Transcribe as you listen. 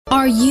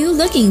Are you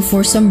looking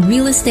for some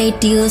real estate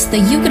deals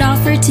that you could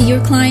offer to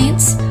your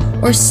clients?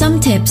 Or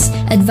some tips,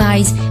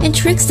 advice, and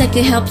tricks that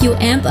could help you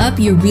amp up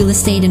your real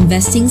estate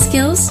investing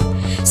skills?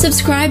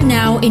 Subscribe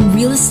now in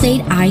Real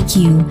Estate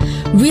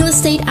IQ. Real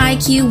Estate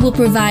IQ will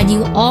provide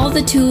you all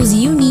the tools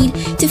you need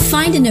to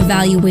find and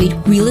evaluate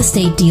real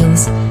estate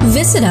deals.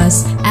 Visit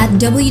us at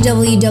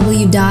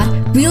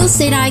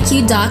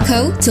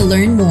www.realestateiq.co to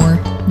learn more.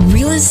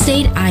 Real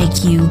Estate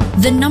IQ,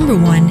 the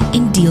 #1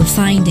 in deal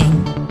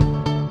finding.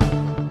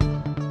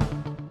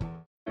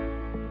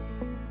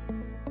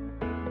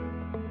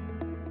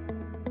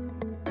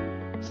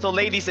 So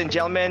ladies and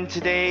gentlemen,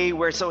 today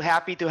we're so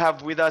happy to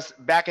have with us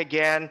back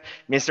again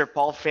Mr.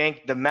 Paul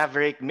Fink, the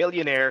Maverick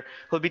Millionaire,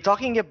 who'll be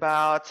talking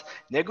about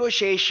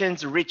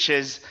negotiations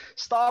riches,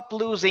 stop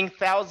losing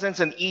thousands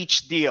on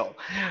each deal.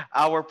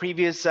 Our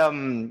previous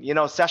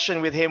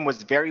session with him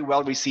was very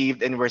well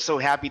received, and we're so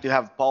happy to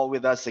have Paul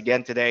with us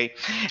again today.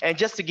 And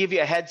just to give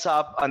you a heads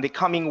up on the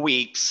coming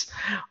weeks,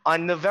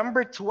 on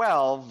November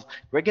 12,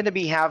 we're going to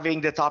be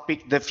having the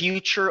topic, the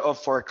future of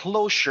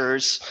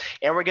foreclosures,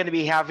 and we're going to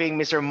be having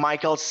Mr.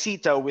 Michael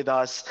Sito with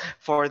us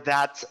for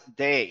that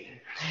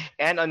day.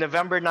 And on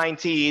November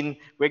 19,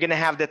 we're going to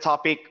have the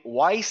topic,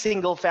 why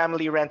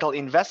single-family rental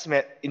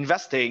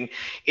investing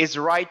is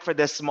right for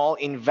the small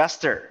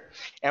investor.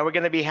 And we're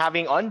going to be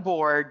having on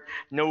board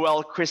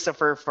Noel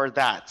Christopher for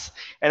that.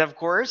 And of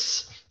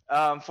course,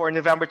 for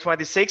November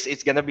 26th,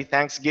 it's going to be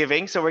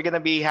Thanksgiving. So we're going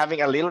to be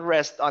having a little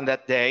rest on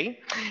that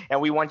day.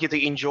 And we want you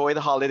to enjoy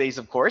the holidays,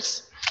 of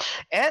course.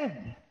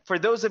 And for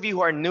those of you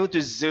who are new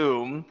to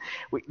Zoom,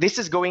 this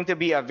is going to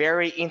be a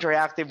very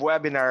interactive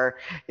webinar.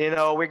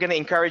 We're going to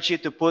encourage you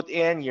to put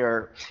in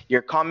your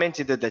comments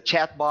into the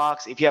chat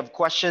box. If you have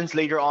questions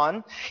later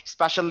on,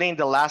 especially in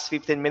the last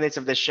 15 minutes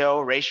of the show,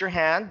 raise your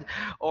hand.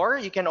 Or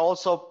you can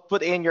also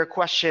put in your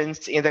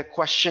questions in the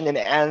question and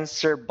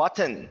answer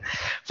button.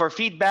 For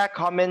feedback,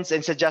 comments,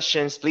 and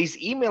suggestions,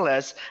 please email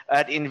us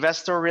at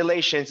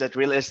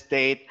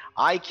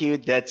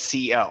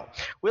investorrelations@realestateiq.co.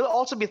 We'll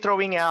also be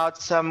throwing out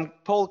some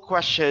poll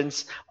questions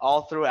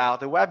all throughout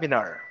the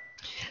webinar.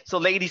 So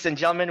ladies and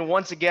gentlemen,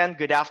 once again,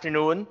 good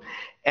afternoon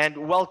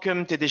and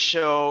welcome to the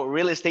show,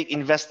 Real Estate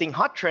Investing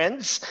Hot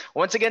Trends.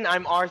 Once again,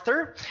 I'm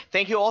Arthur.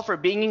 Thank you all for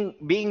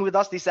being with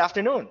us this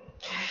afternoon.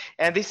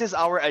 And this is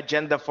our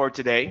agenda for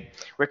today.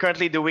 We're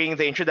currently doing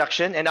the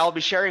introduction, and I'll be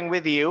sharing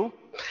with you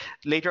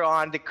later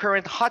on the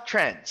current hot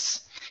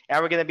trends.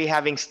 And we're going to be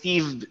having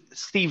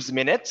Steve's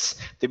Minutes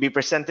to be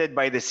presented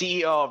by the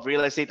CEO of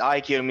Real Estate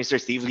IQ, Mr.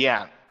 Steve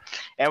Liang.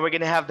 And we're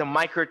going to have the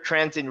micro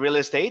trends in real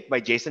estate by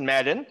Jason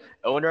Madden,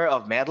 owner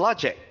of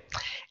MadLogic.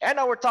 And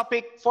our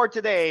topic for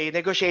today,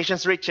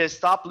 negotiations riches,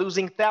 stop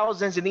losing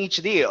thousands in each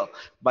deal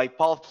by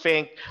Paul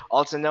Fink,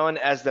 also known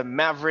as the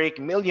Maverick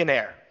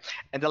Millionaire.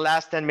 And the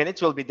last 10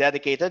 minutes will be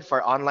dedicated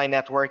for online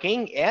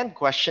networking and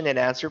question and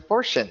answer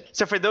portion.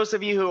 So for those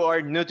of you who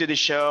are new to the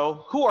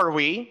show, who are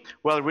we?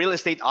 Well, Real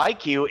Estate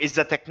IQ is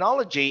a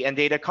technology and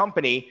data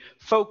company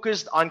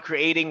focused on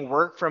creating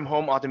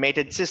work-from-home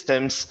automated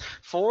systems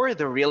for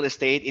the real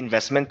estate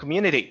investment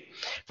community.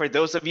 For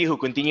those of you who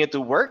continue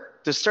to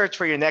work to search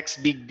for your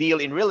next big deal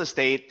in real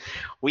estate,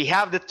 we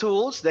have the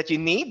tools that you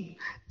need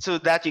so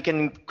that you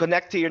can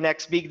connect to your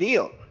next big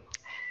deal.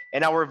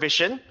 And our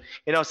vision,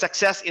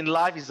 success in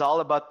life is all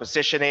about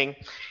positioning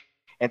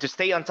and to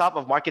stay on top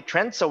of market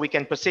trends so we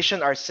can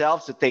position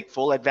ourselves to take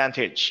full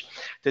advantage,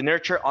 to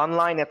nurture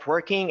online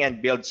networking and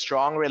build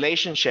strong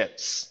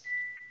relationships.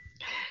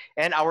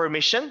 And our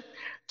mission,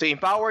 to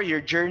empower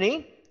your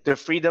journey to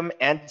freedom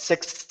and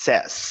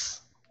success.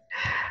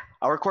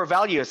 Our core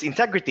values,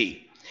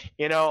 integrity,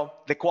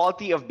 the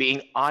quality of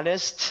being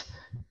honest,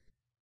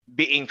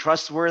 being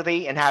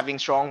trustworthy, and having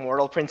strong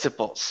moral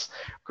principles.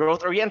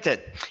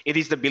 Growth-oriented. It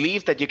is the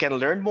belief that you can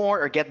learn more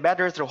or get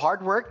better through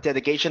hard work,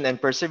 dedication,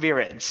 and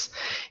perseverance.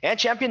 And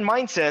champion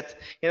mindset.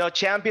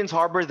 Champions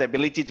harbor the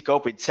ability to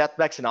cope with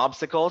setbacks and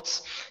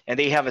obstacles, and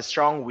they have a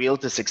strong will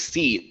to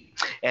succeed.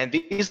 And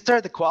these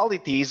are the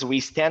qualities we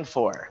stand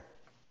for.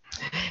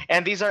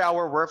 And these are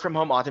our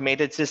work-from-home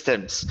automated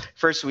systems.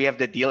 First, we have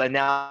the deal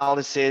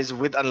analysis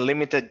with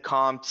unlimited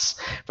comps.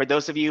 For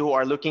those of you who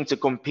are looking to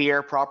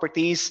compare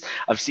properties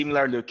of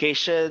similar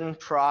location,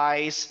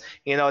 price,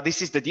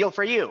 this is the deal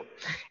for you.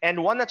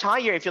 And one notch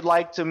higher, if you'd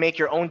like to make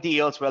your own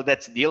deals, well,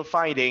 that's deal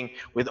finding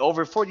with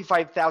over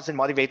 45,000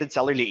 motivated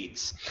seller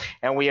leads.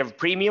 And we have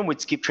premium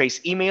with skip trace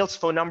emails,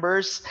 phone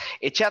numbers,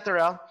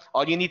 etc.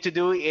 All you need to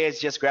do is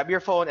just grab your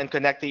phone and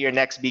connect to your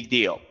next big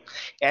deal.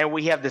 And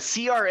we have the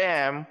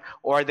CRM,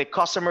 or the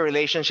customer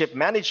relationship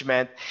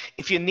management.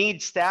 If you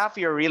need staff for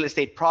your real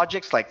estate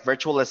projects like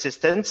virtual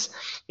assistants,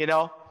 you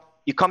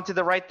come to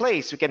the right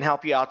place. We can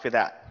help you out with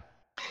that.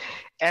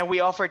 And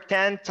we offer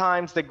 10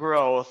 times the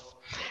growth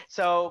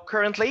So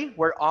currently,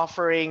 we're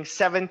offering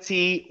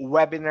 70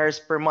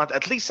 webinars per month,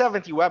 at least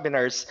 70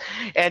 webinars,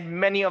 and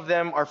many of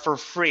them are for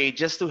free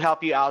just to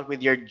help you out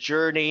with your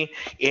journey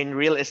in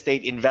real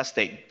estate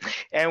investing.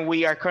 And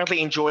we are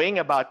currently enjoying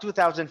about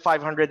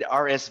 2,500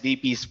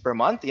 RSVPs per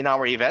month in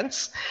our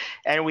events,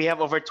 and we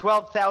have over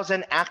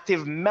 12,000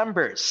 active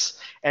members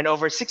and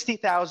over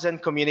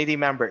 60,000 community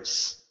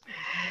members.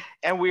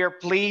 And we are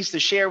pleased to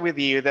share with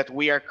you that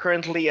we are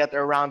currently at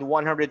around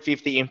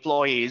 150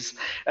 employees.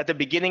 At the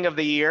beginning of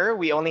the year,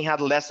 we only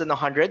had less than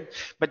 100,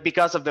 but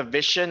because of the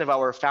vision of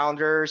our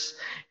founders,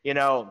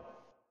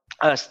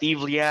 Steve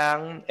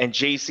Liang and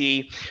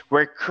JC,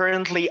 we're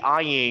currently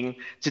eyeing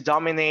to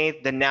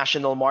dominate the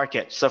national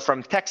market. So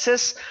from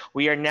Texas,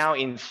 we are now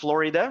in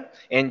Florida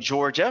and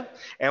Georgia,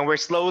 and we're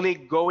slowly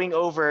going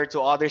over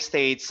to other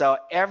states. So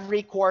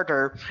every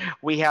quarter,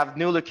 we have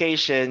new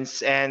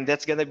locations, and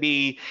that's going to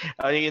be,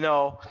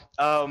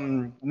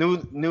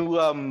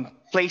 new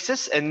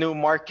places and new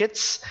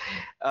markets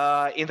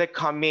in the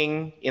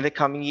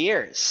coming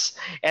years.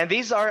 And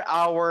these are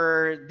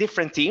our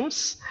different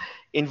teams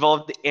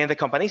involved in the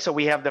company. So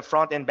we have the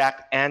front and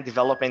back end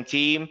development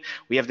team.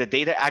 We have the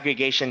data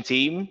aggregation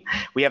team.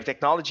 We have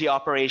technology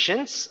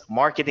operations,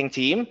 marketing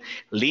team,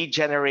 lead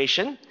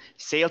generation,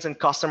 sales and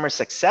customer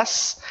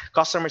success,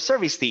 customer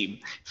service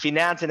team,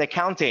 finance and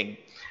accounting,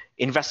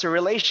 investor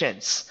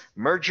relations,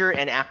 merger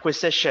and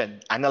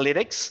acquisition,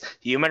 analytics,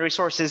 human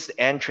resources,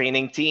 and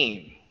training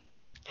team.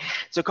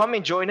 So come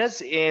and join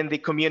us in the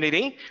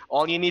community.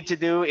 All you need to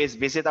do is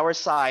visit our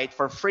site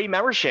for free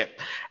membership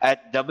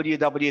at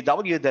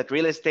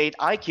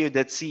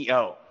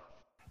www.realestateiq.co.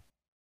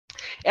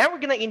 And we're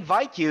going to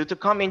invite you to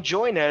come and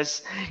join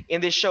us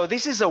in this show.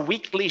 This is a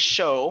weekly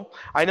show.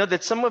 I know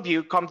that some of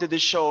you come to the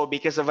show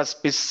because of a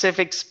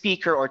specific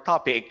speaker or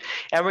topic.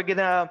 And we're going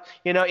to,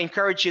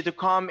 encourage you to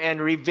come and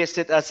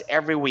revisit us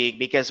every week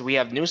because we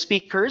have new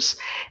speakers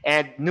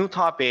and new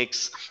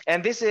topics.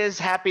 And this is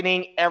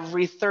happening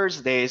every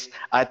Thursdays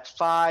at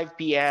 5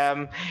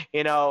 p.m.,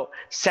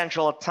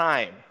 Central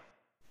Time.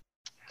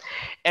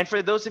 And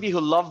for those of you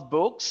who love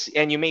books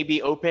and you may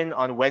be open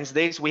on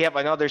Wednesdays, we have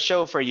another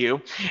show for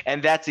you,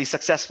 and that's the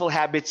Successful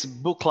Habits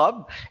Book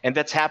Club, and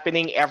that's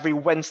happening every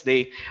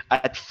Wednesday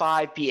at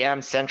 5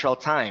 p.m. Central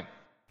Time.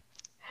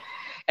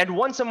 And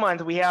once a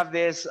month, we have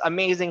this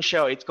amazing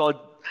show. It's called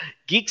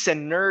Geeks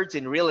and Nerds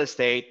in Real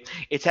Estate.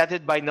 It's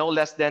headed by no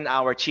less than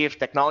our Chief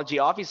Technology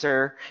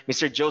Officer,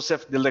 Mr.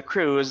 Joseph De La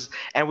Cruz.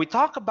 And we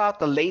talk about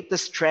the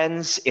latest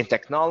trends in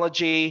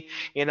technology,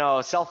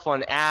 cell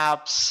phone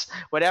apps,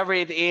 whatever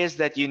it is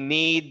that you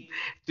need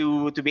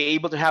to be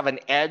able to have an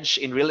edge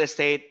in real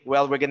estate.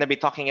 Well, we're going to be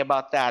talking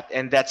about that.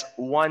 And that's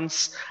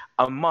once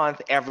a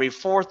month, every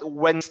fourth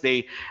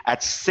Wednesday at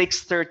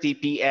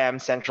 6:30 p.m.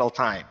 Central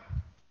Time.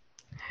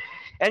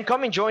 And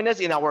come and join us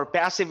in our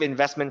passive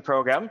investment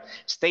program.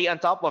 Stay on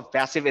top of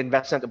passive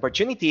investment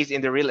opportunities in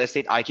the Real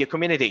Estate IQ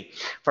community.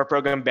 For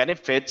program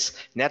benefits,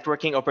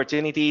 networking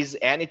opportunities,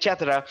 and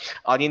etc.,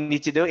 all you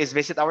need to do is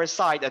visit our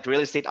site at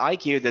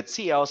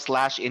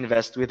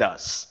realestateiq.co/invest with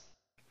us.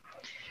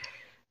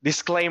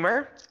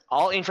 Disclaimer: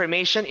 all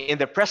information in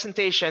the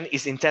presentation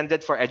is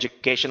intended for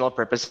educational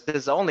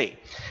purposes only.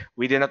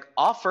 We do not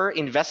offer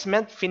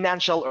investment,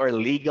 financial, or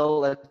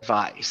legal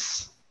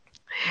advice.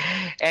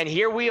 And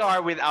here we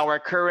are with our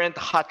current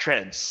hot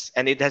trends.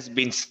 And it has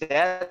been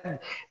said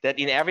that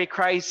in every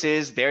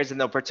crisis, there's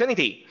an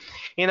opportunity.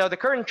 The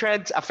current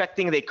trends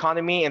affecting the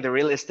economy and the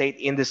real estate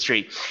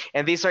industry.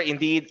 And these are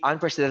indeed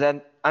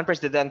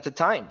unprecedented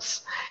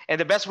times. And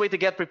the best way to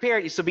get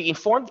prepared is to be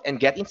informed and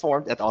get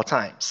informed at all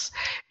times.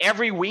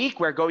 Every week,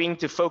 we're going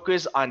to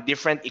focus on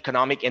different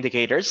economic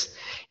indicators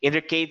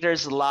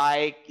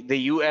like the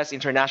U.S.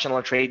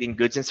 international trade in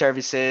goods and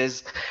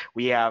services.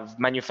 We have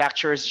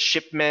manufacturers,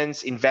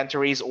 shipments,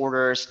 inventories,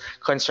 orders,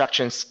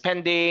 construction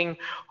spending,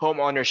 home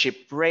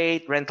ownership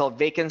rate, rental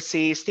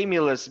vacancy,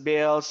 stimulus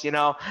bills,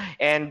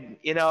 and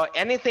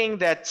anything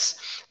that's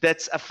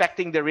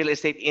affecting the real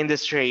estate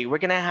industry. We're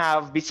going to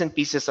have bits and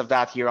pieces of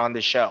that here on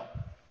the show.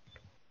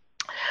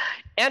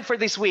 And for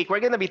this week, we're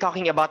going to be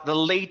talking about the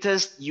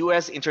latest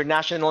U.S.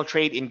 international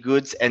trade in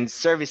goods and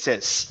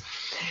services.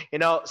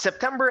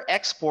 September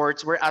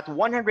exports were at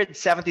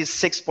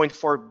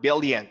 176.4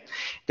 billion.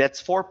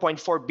 That's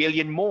 4.4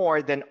 billion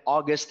more than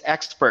August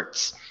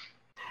exports.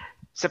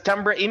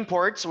 September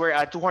imports were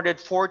at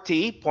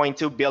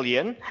 240.2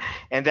 billion,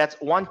 and that's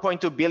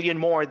 1.2 billion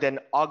more than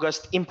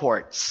August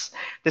imports.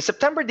 The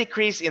September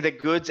decrease in the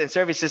goods and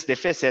services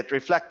deficit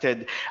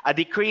reflected a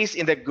decrease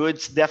in the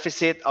goods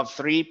deficit of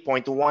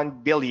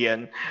 3.1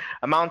 billion,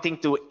 amounting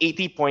to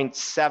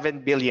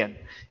 80.7 billion,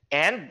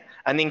 and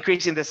an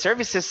increase in the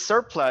services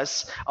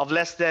surplus of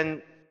less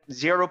than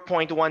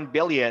 0.1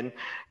 billion,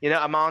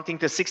 amounting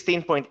to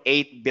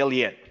 16.8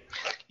 billion.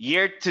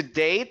 Year to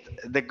date,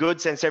 the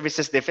goods and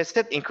services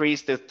deficit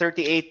increased to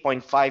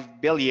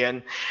 38.5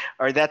 billion,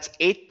 or that's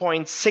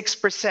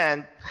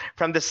 8.6%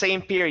 from the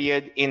same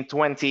period in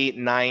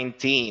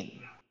 2019.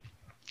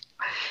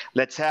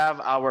 Let's have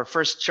our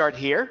first chart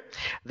here.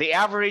 The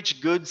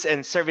average goods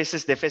and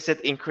services deficit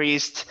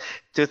increased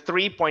to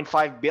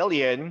 3.5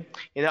 billion,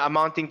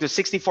 amounting to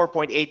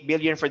 64.8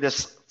 billion for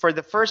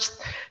the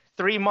first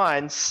 3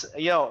 months,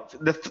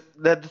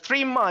 the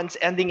 3 months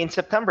ending in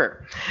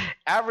September.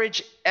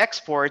 Average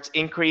exports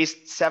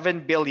increased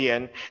 7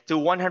 billion to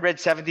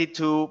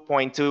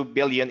 172.2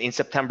 billion in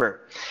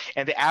September.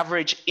 And the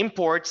average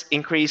imports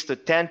increased to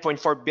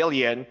 10.4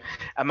 billion,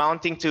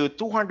 amounting to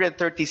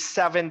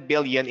 237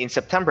 billion in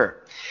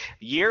September.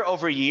 Year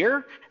over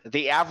year,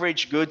 the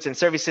average goods and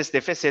services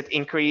deficit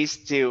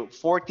increased to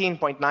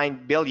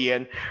 14.9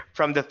 billion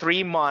from the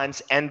 3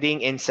 months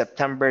ending in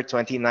September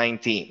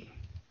 2019.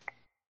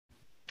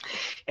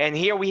 And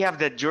here we have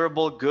the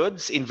durable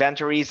goods,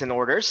 inventories, and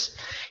orders.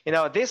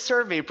 This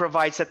survey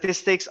provides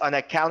statistics on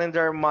a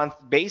calendar month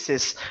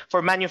basis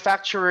for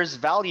manufacturers'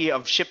 value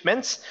of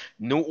shipments,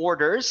 new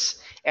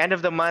orders, end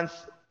of the month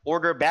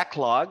order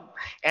backlog,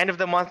 end of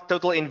the month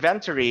total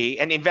inventory,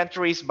 and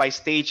inventories by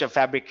stage of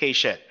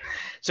fabrication.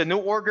 So new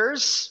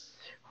orders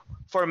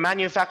for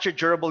manufactured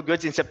durable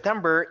goods in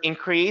September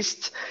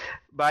increased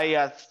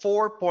by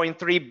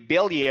 4.3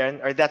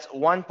 billion, or that's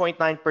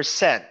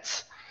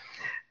 1.9%.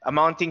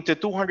 Amounting to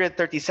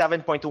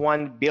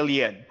 237.1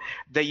 billion,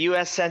 the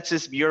U.S.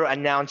 Census Bureau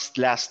announced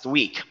last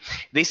week.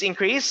 This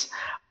increase,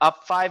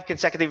 up 5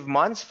 consecutive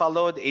months,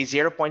 followed a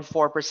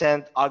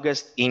 0.4%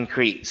 August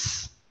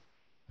increase.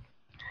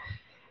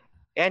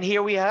 And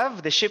here we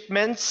have the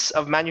shipments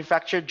of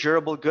manufactured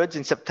durable goods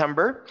in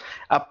September,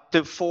 up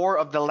to 4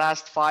 of the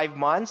last 5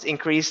 months,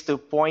 increased to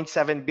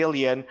 0.7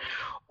 billion,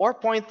 or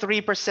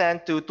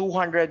 0.3% to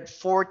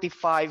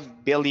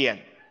 245 billion.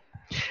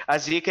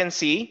 As you can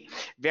see,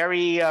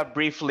 very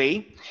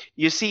briefly,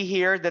 you see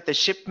here that the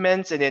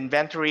shipments and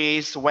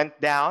inventories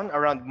went down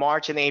around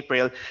March and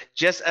April,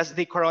 just as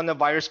the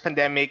coronavirus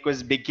pandemic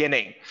was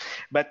beginning.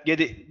 But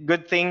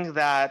good thing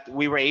that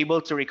we were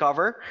able to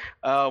recover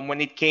when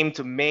it came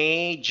to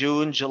May,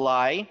 June,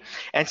 July.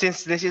 And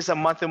since this is a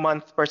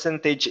month-to-month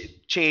percentage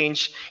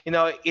change,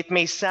 it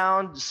may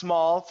sound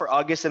small for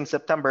August and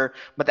September,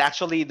 but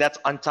actually that's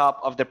on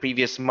top of the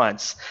previous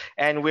months.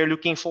 And we're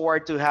looking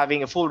forward to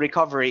having a full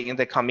recovery in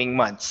the coming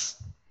months.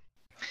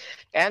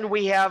 And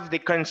we have the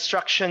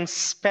construction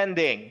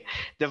spending.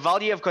 The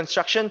value of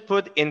construction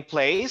put in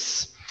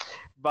place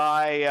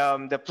by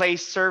the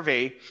PLACE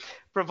survey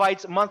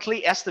provides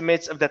monthly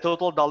estimates of the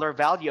total dollar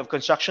value of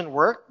construction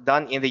work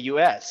done in the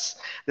U.S.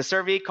 The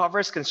survey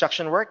covers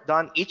construction work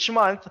done each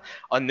month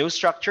on new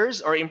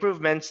structures or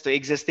improvements to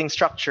existing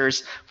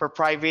structures for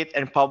private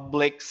and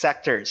public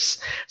sectors.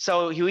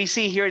 So we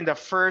see here in the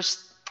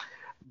first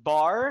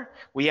bar,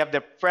 we have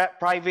the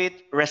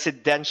private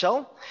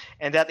residential,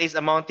 and that is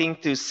amounting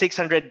to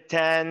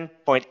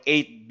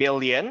 610.8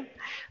 billion.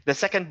 The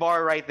second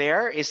bar right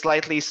there is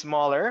slightly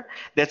smaller.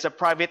 That's a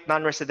private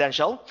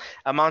non-residential,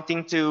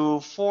 amounting to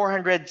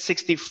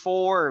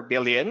 464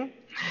 billion.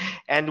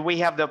 And we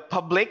have the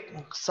public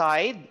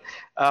side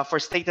for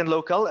state and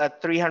local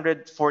at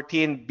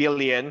 314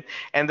 billion,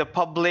 and the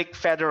public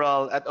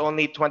federal at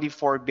only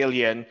 24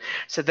 billion.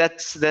 So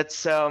that's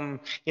a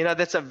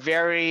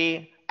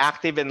very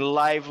active and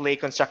lively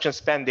construction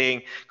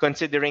spending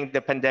considering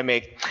the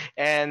pandemic.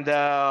 And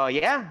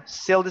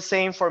still the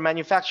same for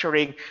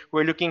manufacturing.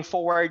 We're looking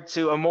forward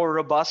to a more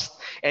robust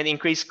and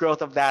increased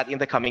growth of that in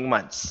the coming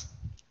months.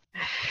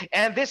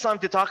 And this time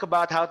to talk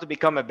about how to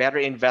become a better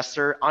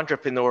investor,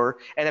 entrepreneur,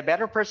 and a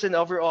better person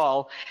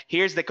overall,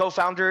 here's the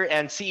co-founder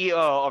and CEO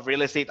of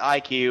Real Estate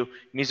IQ,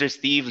 Mr.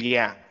 Steve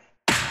Liang.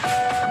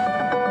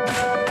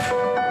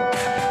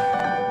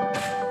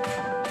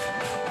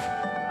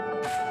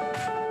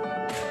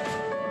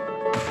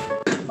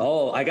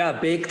 Oh, I got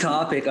a big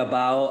topic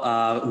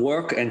about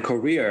work and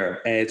career,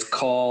 and it's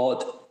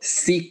called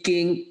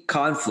seeking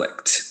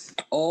conflict.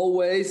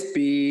 Always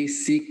be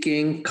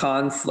seeking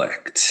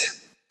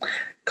conflict.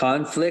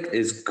 Conflict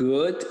is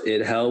good.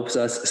 It helps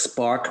us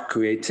spark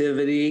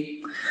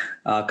creativity.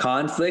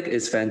 Conflict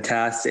is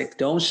fantastic.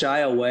 Don't shy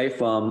away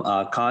from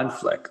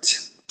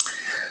conflict.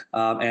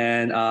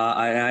 And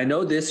I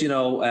know this,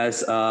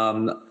 as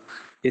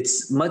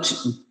it's much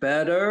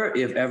better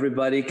if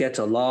everybody gets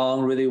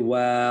along really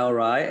well,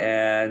 right?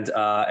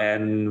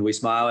 And we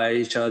smile at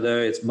each other.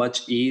 It's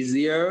much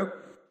easier.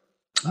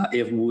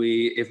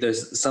 If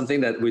there's something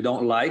that we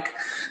don't like,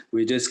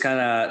 we just kind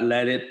of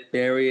let it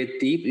bury it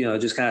deep,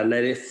 just kind of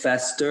let it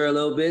fester a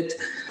little bit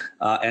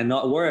and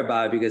not worry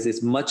about it, because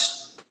it's much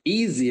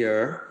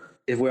easier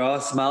if we're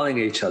all smiling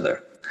at each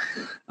other.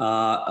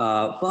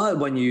 But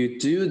when you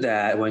do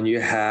that, when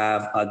you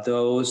have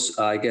those,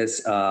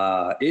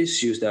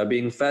 issues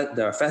that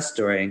are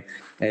festering,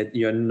 and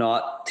you're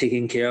not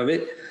taking care of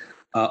it,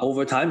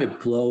 over time it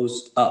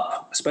blows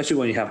up, especially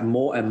when you have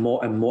more and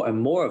more and more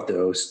and more of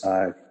those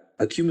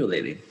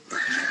accumulating.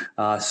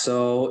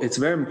 So it's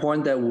very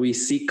important that we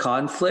seek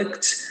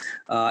conflict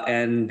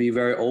and be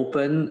very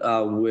open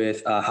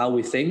with how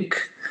we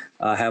think,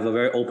 have a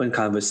very open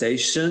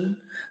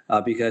conversation,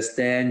 because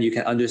then you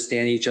can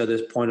understand each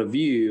other's point of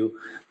view.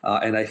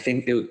 And I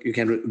think you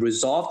can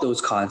resolve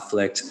those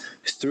conflicts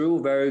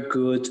through very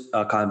good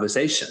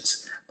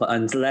conversations. But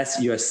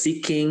unless you're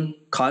seeking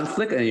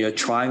conflict and you're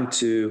trying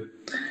to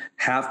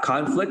have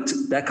conflict,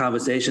 that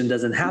conversation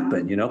doesn't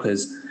happen,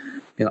 because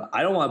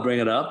I don't want to bring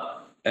it up.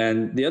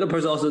 And the other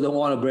person also don't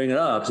want to bring it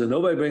up. So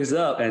nobody brings it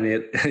up, and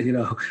it,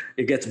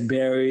 it gets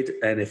buried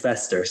and it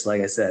festers,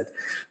 like I said.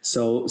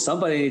 So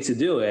somebody needs to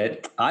do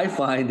it. I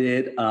find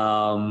it,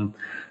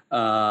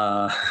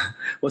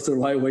 what's the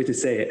right way to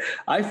say it?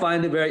 I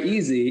find it very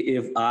easy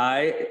if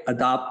I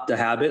adopt the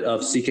habit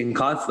of seeking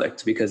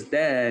conflict, because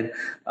then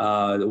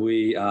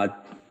we,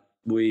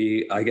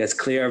 I guess,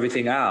 clear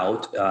everything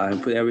out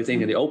and put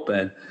everything in the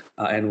open.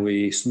 And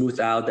we smooth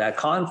out that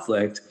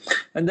conflict,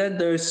 and then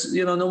there's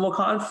no more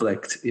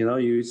conflict.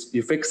 You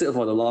fix it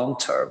for the long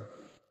term.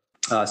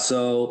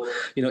 So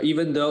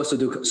even though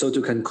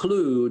to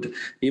conclude,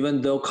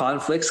 even though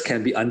conflicts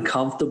can be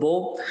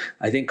uncomfortable,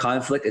 I think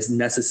conflict is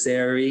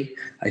necessary.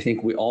 I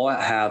think we all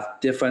have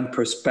different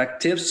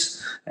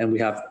perspectives, and we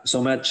have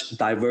so much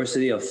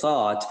diversity of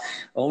thought.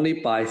 Only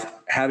by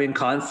having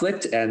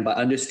conflict and by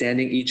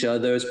understanding each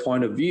other's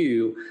point of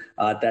view,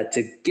 that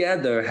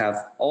together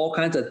have all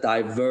kinds of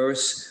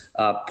diverse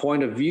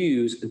point of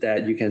views,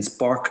 that you can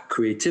spark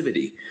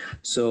creativity.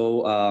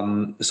 So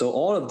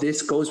all of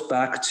this goes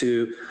back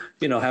to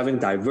having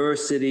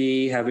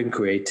diversity, having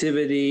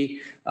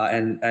creativity,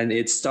 and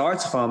it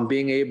starts from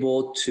being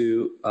able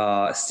to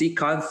seek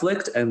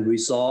conflict and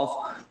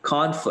resolve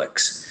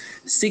conflicts.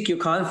 Seek your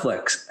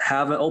conflicts.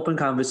 Have an open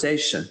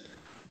conversation.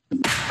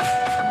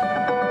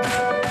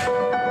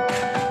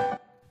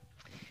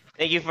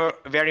 Thank you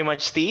very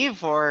much, Steve,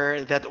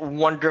 for that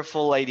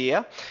wonderful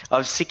idea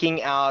of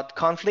seeking out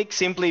conflict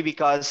simply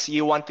because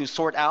you want to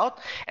sort out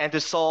and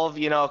to solve,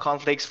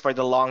 conflicts for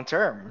the long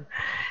term.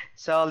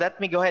 So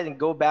let me go ahead and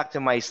go back to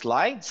my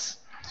slides.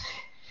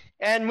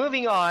 And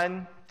moving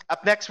on,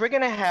 up next, we're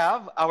going to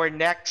have our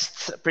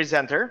next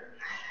presenter.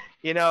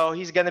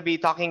 He's going to be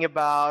talking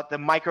about the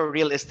micro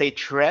real estate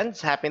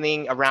trends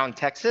happening around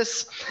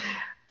Texas.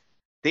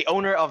 The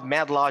owner of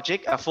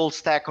MadLogic, a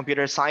full-stack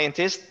computer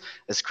scientist,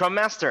 a Scrum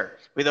Master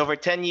with over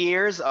 10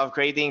 years of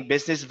creating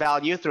business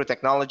value through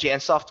technology and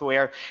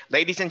software.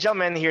 Ladies and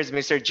gentlemen, here's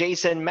Mr.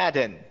 Jason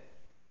Madden.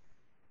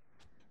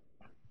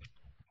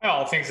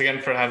 Well, thanks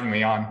again for having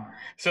me on.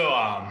 So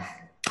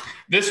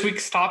this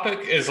week's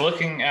topic is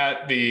looking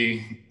at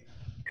the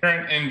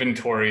current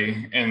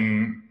inventory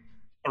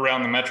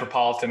around the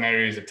metropolitan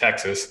areas of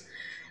Texas.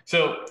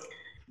 So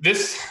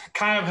this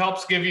kind of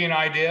helps give you an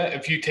idea.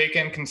 If you take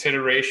in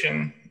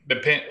consideration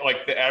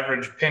the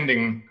average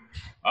pending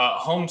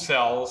home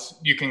sales,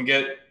 you can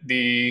get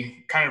the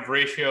kind of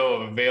ratio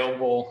of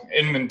available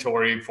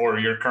inventory for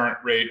your current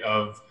rate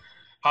of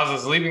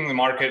houses leaving the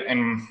market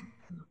and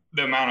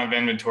the amount of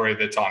inventory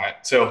that's on it.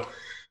 So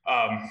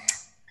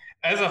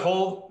as a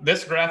whole,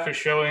 this graph is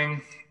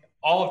showing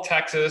all of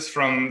Texas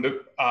from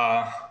the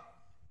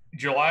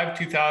July of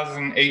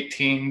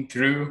 2018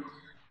 through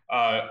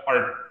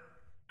our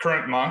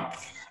current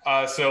month.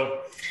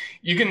 So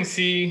you can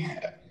see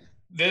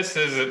this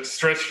as it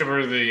stretched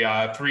over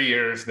the 3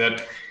 years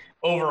that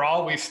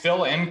overall we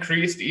still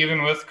increased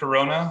even with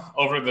Corona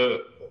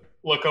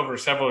over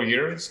several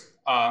years.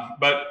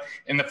 But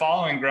in the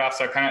following graphs,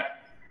 I kind of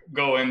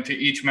go into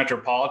each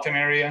metropolitan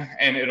area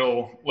and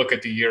it'll look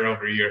at the year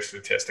over year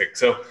statistics.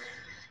 So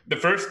the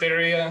first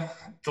area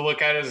to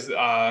look at is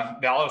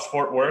Dallas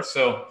Fort Worth.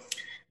 So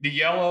the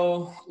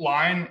yellow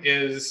line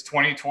is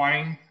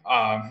 2020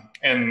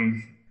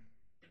 and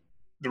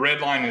the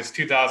red line is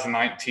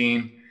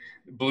 2019,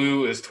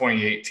 blue is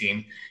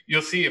 2018.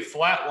 You'll see a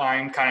flat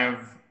line kind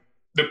of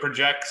that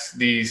projects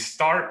the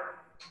start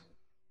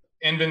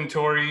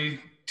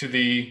inventory to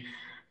the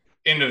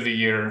end of the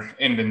year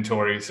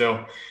inventory.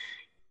 So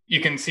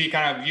you can see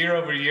kind of year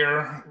over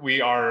year,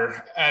 we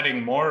are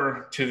adding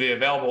more to the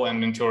available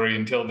inventory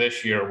until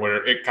this year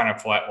where it kind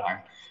of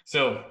flatlined.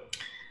 So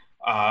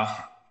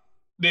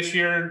this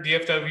year,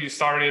 DFW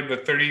started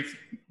with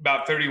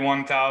about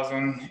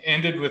 31,000,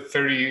 ended with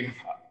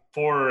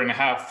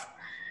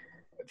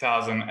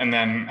 34,500, and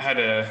then had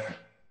a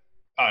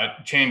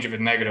change of a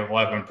negative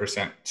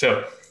 11%.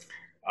 So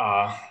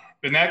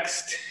the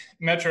next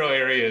metro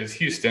area is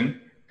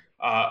Houston.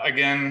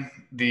 Again,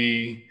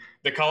 the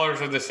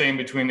colors are the same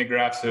between the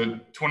graphs. So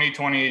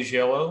 2020 is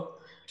yellow,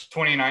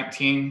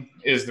 2019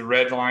 is the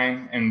red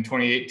line, and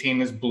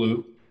 2018 is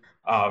blue.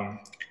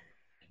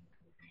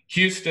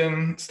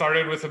 Houston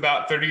started with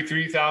about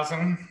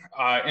 33,000,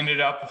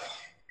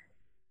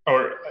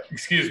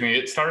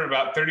 it started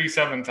about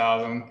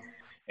 37,000,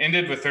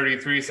 ended with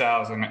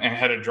 33,000, and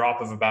had a drop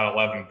of about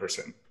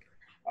 11%.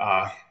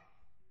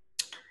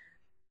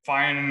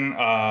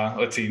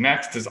 Let's see,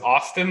 next is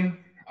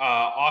Austin.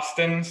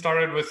 Austin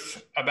started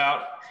with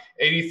about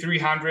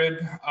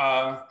 8,300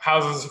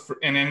 houses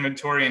in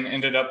inventory and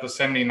ended up with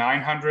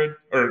 7,900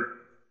 or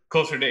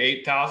closer to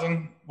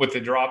 8,000 with a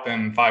drop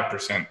in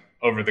 5%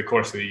 over the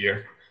course of the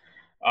year.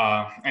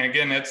 And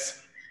again,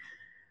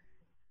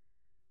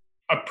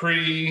 a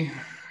pretty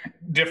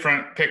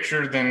different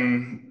picture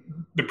than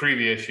the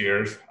previous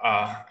years.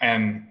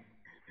 And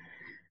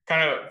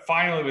kind of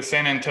finally with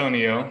San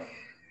Antonio,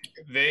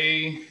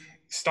 they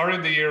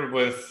started the year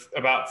with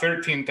about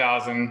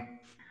 13,000,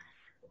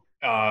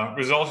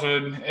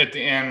 resulted at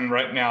the end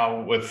right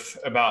now with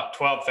about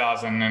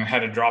 12,000 and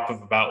had a drop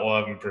of about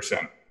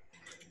 11%.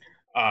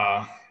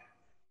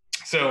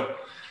 So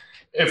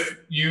if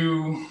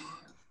you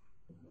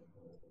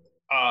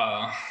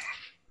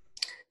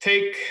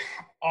take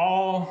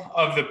all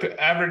of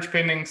the average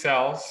pending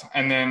sales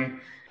and then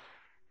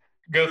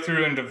go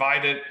through and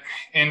divide it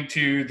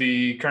into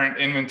the current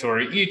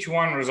inventory, each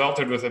one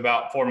resulted with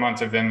about 4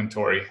 months of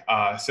inventory.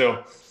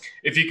 So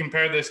if you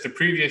compare this to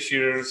previous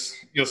years,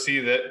 you'll see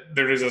that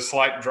there is a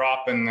slight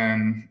drop, and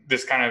then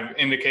this kind of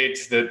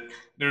indicates that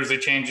there's a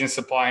change in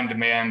supply and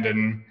demand,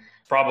 and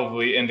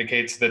probably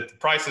indicates that the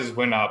prices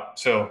went up.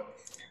 So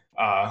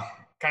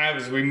kind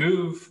of as we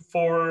move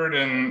forward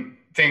and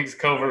things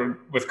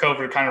with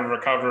COVID kind of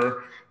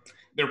recover,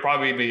 there'll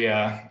probably be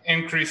an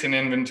increase in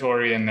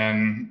inventory, and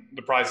then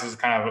the prices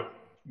kind of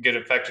get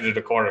affected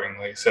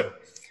accordingly. So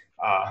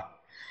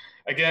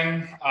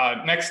again,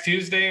 next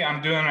Tuesday,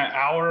 I'm doing an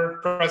hour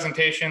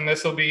presentation.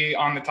 This will be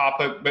on the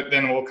topic, but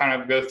then we'll kind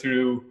of go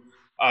through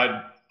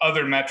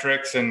other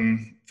metrics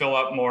and fill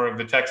up more of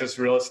the Texas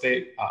real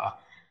estate,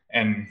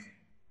 and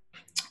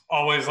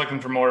always looking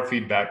for more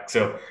feedback.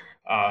 So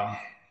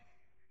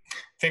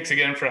thanks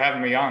again for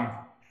having me on.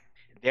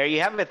 There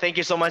you have it. Thank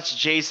you so much,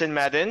 Jason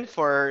Madden,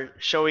 for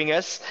showing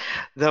us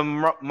the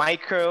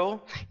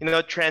micro,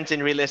 trends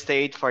in real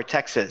estate for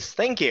Texas.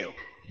 Thank you.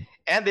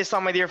 And this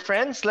time, my dear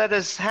friends, let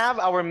us have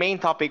our main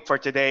topic for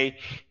today: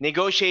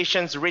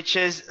 negotiations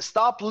riches.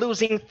 Stop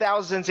losing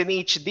thousands in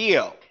each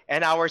deal.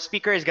 And our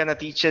speaker is going to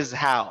teach us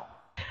how.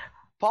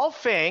 Paul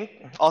Fink,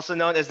 also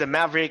known as the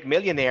Maverick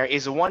Millionaire,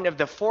 is one of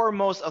the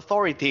foremost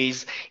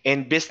authorities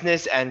in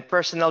business and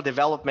personal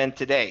development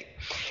today.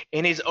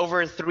 In his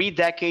over 3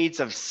 decades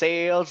of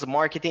sales,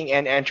 marketing,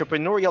 and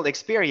entrepreneurial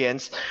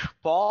experience,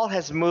 Paul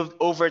has moved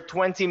over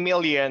 20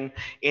 million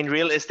in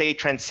real estate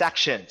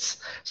transactions,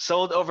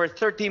 sold over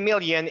 30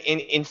 million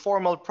in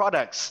informal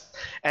products,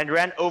 and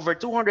ran over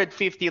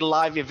 250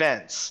 live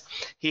events.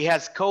 He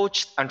has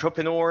coached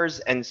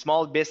entrepreneurs and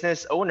small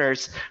business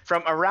owners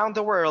from around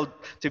the world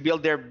to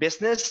build their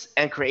business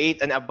and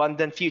create an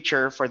abundant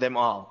future for them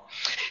all.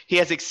 He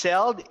has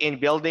excelled in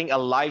building a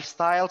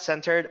lifestyle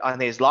centered on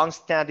his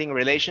long-standing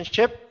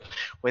relationship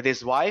with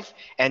his wife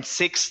and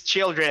 6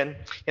 children.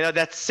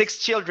 That's 6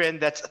 children,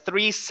 that's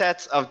 3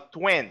 sets of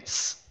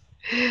twins.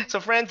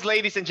 So friends,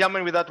 ladies and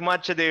gentlemen, without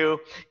much ado,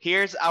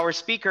 here's our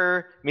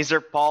speaker,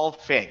 Mr. Paul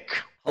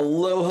Fink.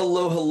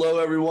 Hello,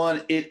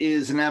 everyone. It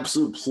is an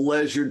absolute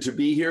pleasure to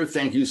be here.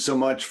 Thank you so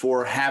much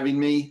for having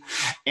me.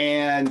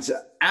 And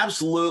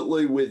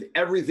absolutely, with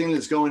everything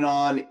that's going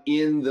on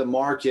in the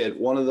market,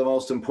 one of the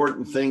most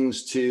important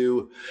things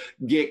to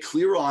get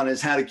clear on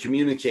is how to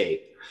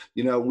communicate.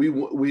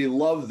 We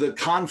love the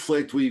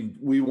conflict.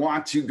 We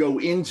want to go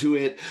into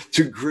it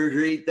to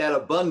create that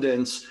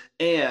abundance.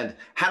 And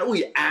how do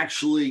we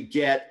actually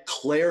get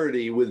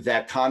clarity with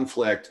that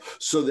conflict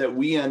so that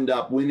we end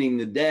up winning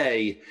the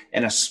day?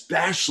 And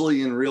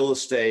especially in real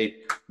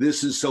estate,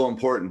 this is so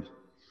important.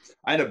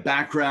 I had a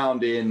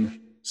background in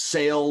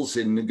sales,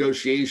 in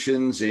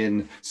negotiations,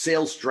 in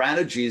sales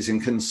strategies,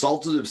 and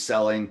consultative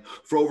selling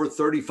for over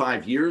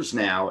 35 years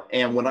now.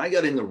 And when I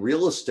got into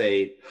real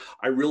estate,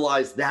 I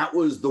realized that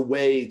was the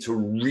way to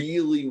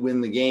really win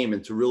the game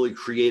and to really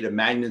create a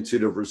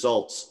magnitude of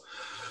results.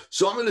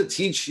 So I'm going to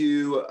teach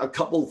you a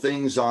couple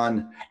things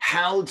on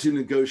how to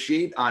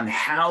negotiate, on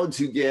how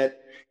to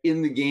get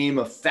in the game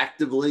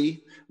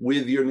effectively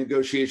with your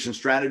negotiation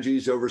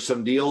strategies over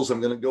some deals. I'm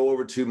going to go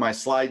over to my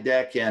slide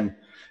deck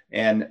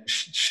and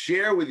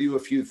share with you a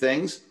few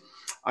things.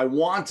 I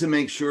want to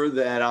make sure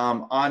that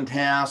I'm on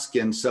task,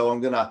 and so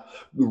I'm going to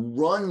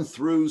run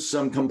through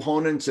some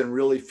components and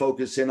really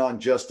focus in on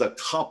just a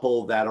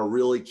couple that are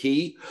really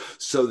key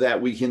so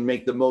that we can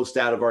make the most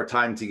out of our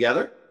time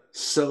together.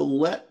 So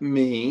let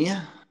me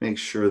make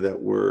sure that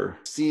we're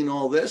seeing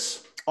all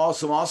this.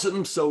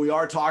 Awesome. So we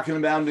are talking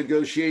about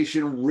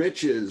negotiation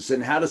riches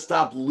and how to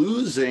stop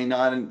losing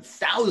on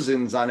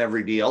thousands on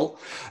every deal.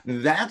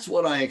 That's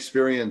what I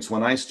experienced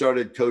when I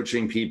started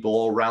coaching people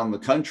all around the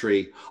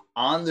country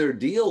on their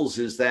deals,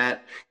 is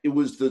that it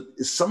was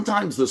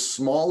sometimes the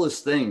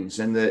smallest things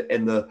and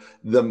the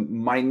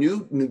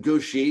minute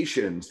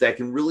negotiations that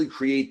can really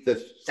create the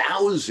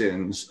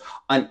thousands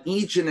on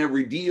each and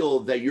every deal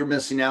that you're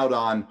missing out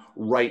on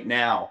right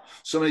now.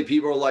 So many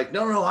people are like,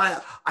 no,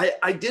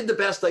 I did the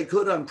best I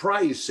could on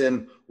price.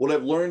 And what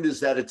I've learned is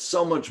that it's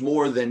so much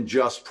more than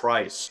just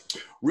price.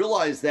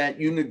 Realize that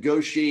you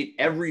negotiate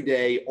every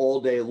day,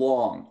 all day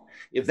long.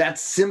 If that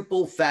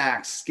simple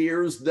fact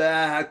scares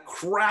the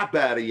crap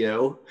out of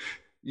you,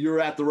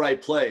 you're at the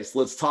right place.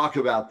 Let's talk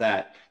about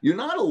that. You're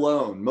not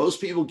alone. Most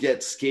people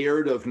get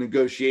scared of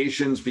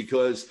negotiations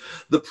because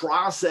the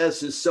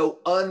process is so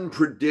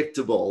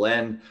unpredictable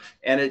and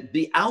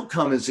the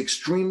outcome is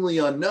extremely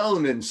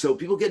unknown. And so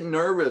people get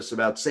nervous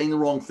about saying the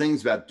wrong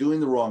things, about doing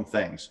the wrong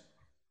things.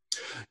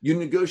 You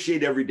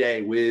negotiate every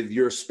day with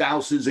your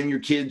spouses and your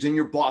kids and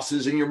your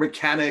bosses and your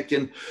mechanic,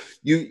 and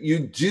you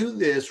do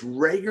this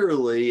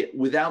regularly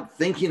without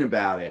thinking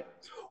about it.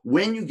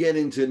 When you get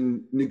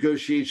into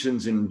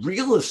negotiations in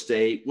real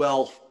estate,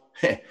 well,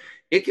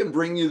 it can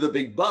bring you the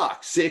big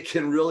bucks. It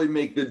can really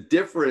make the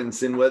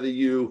difference in whether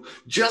you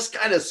just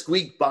kind of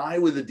squeak by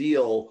with a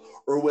deal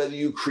or whether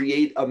you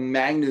create a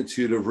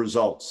magnitude of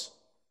results.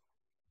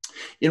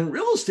 In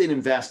real estate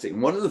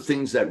investing, one of the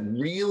things that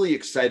really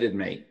excited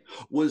me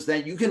was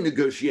that you can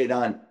negotiate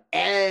on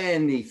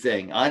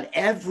anything, on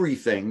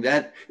everything.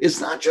 That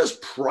it's not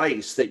just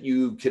price that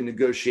you can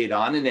negotiate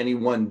on in any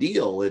one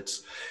deal.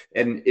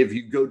 And if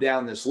you go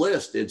down this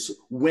list, it's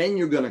when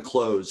you're going to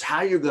close,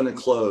 how you're going to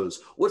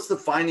close, what's the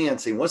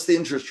financing, what's the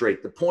interest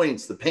rate, the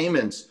points, the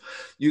payments.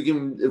 You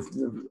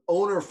can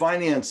owner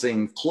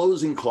financing,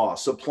 closing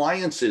costs,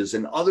 appliances,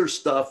 and other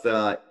stuff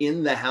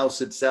in the house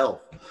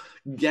itself.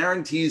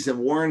 Guarantees and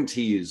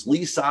warranties,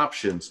 lease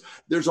options.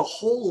 There's a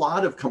whole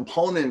lot of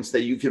components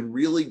that you can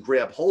really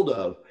grab hold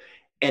of.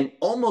 And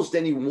almost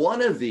any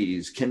one of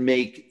these can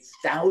make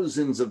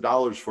thousands of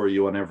dollars for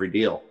you on every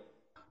deal.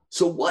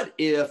 So what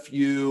if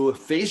you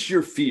face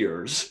your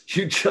fears,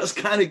 you just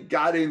kind of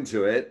got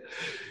into it,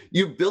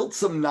 you built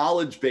some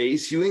knowledge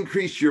base, you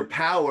increased your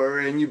power,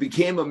 and you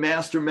became a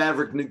master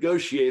maverick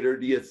negotiator?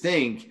 Do you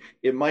think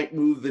it might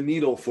move the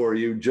needle for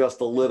you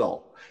just a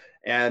little?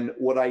 And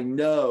what I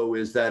know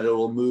is that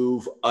it'll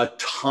move a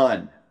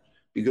ton,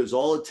 because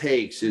all it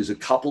takes is a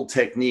couple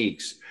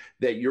techniques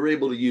that you're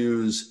able to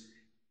use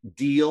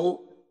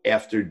deal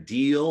after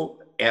deal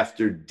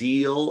after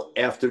deal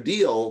after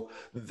deal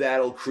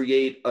that'll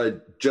create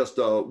just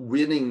a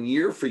winning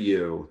year for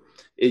you.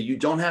 You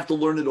don't have to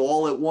learn it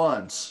all at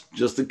once,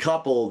 just a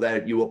couple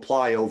that you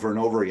apply over and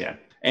over again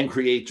and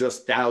create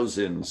just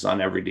thousands on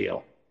every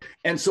deal.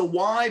 And so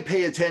why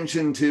pay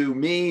attention to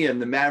me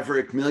and the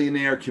Maverick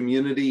Millionaire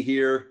community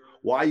here?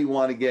 Why you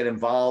want to get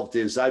involved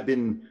is I've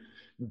been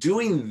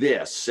doing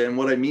this. And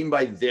what I mean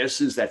by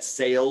this is that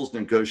sales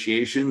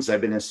negotiations.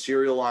 I've been a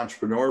serial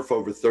entrepreneur for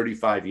over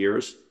 35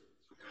 years.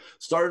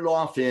 Started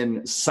off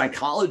in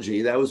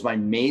psychology. That was my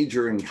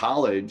major in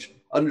college,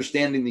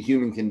 understanding the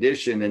human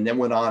condition, and then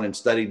went on and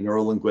studied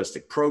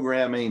neurolinguistic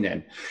programming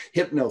and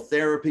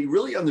hypnotherapy,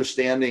 really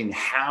understanding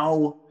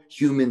how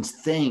humans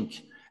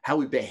think, how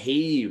we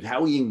behave,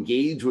 how we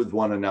engage with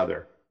one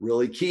another,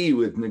 really key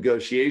with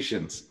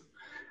negotiations.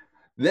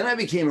 Then I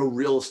became a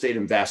real estate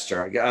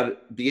investor.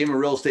 Became a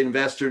real estate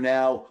investor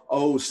now,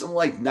 something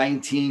like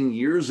 19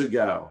 years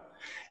ago,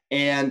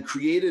 and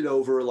created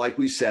over, like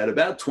we said,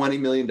 about $20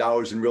 million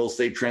in real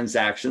estate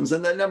transactions.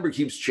 And that number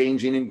keeps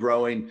changing and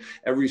growing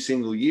every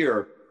single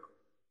year.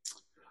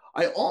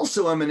 I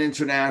also am an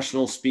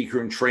international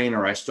speaker and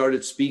trainer. I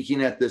started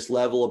speaking at this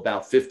level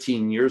about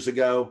 15 years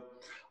ago.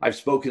 I've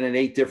spoken in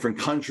 8 different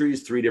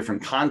countries, 3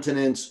 different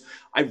continents.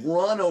 I've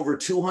run over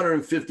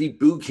 250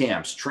 boot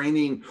camps,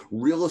 training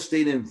real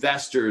estate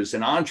investors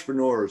and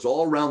entrepreneurs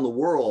all around the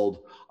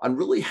world on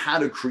really how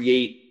to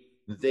create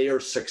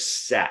their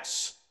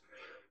success.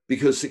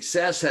 Because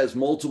success has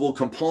multiple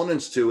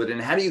components to it.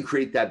 And how do you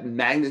create that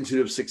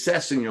magnitude of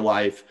success in your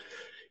life?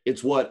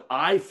 It's what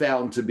I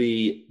found to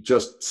be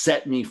just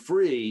set me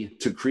free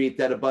to create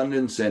that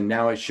abundance. And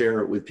now I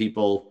share it with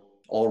people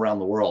all around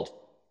the world.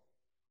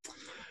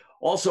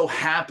 Also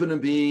happen to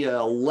be an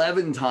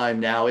 11-time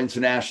now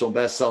international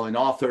best-selling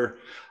author.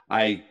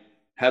 I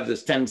have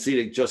this tendency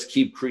to just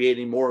keep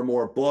creating more and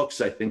more books.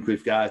 I think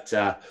we've got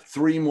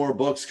 3 more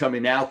books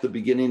coming out the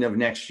beginning of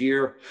next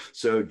year.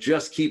 So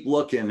just keep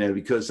looking,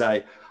 because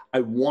I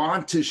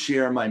want to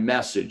share my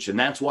message. And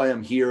that's why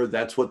I'm here.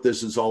 That's what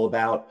this is all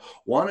about.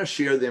 Want to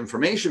share the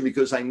information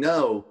because I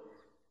know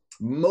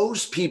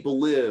most people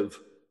live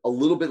a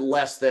little bit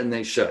less than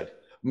they should.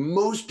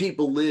 Most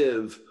people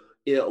live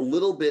a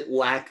little bit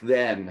lack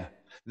then.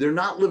 They're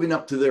not living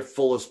up to their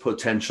fullest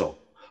potential.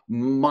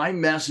 My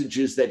message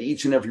is that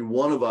each and every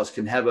one of us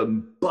can have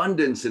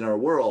abundance in our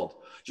world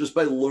just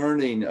by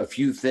learning a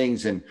few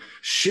things and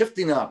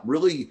shifting up,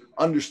 really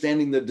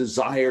understanding the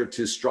desire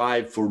to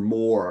strive for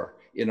more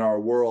in our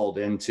world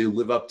and to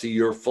live up to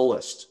your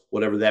fullest,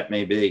 whatever that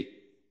may be.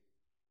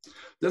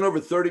 Done over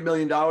 $30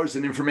 million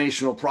in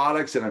informational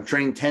products, and I've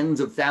trained tens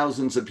of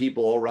thousands of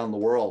people all around the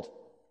world.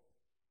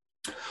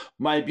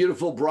 My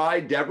beautiful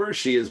bride, Deborah,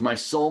 she is my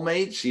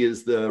soulmate. She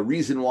is the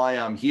reason why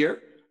I'm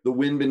here, the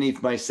wind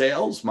beneath my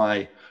sails.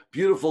 My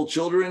beautiful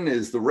children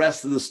is the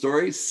rest of the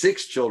story.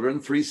 6 children,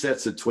 3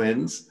 sets of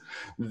twins.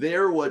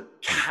 They're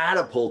what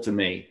catapulted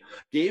me,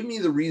 gave me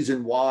the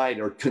reason why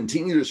to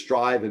continue to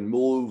strive and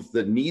move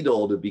the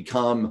needle to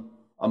become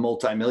a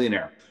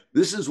multimillionaire.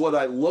 This is what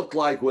I looked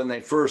like when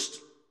they first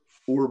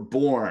were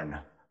born.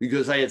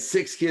 because I had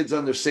 6 kids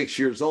under 6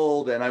 years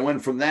old. And I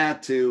went from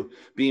that to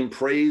being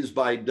praised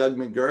by Doug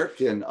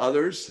McGurk and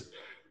others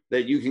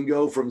that you can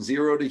go from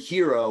zero to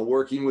hero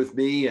working with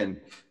me and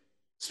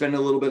spend a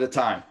little bit of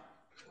time.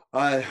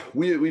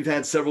 We've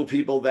had several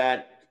people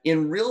that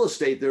in real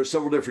estate, there are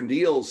several different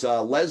deals.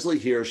 Leslie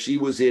here, she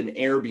was in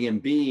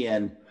Airbnb,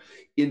 and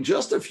in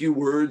just a few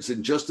words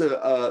and just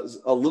a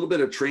little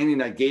bit of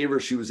training I gave her,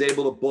 she was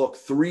able to book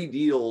 3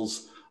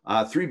 deals,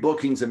 3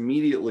 bookings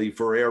immediately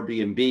for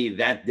Airbnb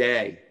that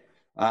day.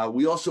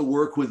 We also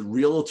work with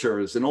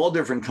realtors and all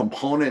different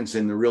components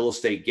in the real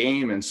estate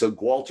game. And so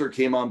Gwalter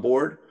came on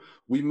board.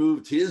 We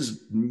moved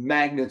his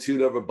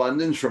magnitude of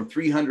abundance from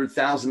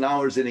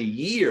 $300,000 in a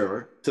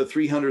year to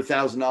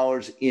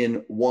 $300,000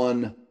 in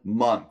 1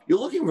 month. You're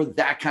looking for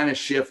that kind of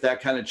shift,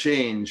 that kind of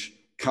change,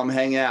 come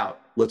hang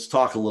out. Let's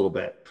talk a little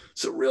bit.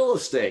 So real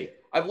estate.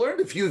 I've learned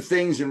a few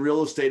things in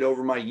real estate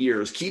over my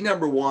years. Key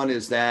number 1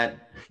 is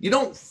that you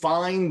don't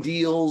find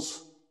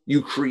deals,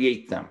 you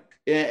create them.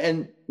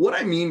 And what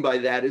I mean by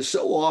that is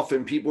so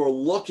often people are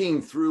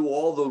looking through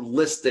all the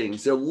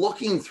listings, they're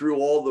looking through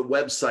all the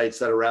websites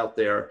that are out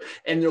there,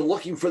 and they're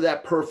looking for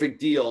that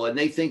perfect deal. And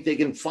they think they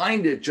can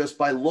find it just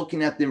by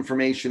looking at the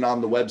information on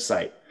the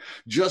website,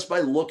 just by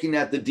looking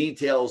at the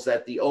details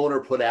that the owner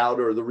put out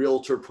or the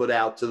realtor put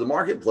out to the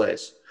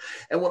marketplace.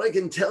 And what I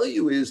can tell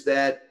you is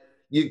that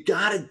you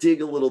got to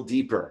dig a little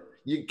deeper.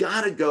 You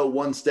got to go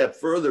one step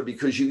further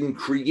because you can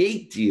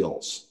create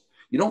deals.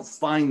 You don't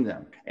find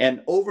them.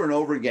 And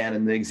over again,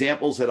 in the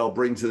examples that I'll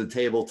bring to the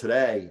table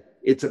today,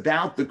 it's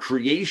about the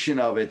creation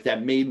of it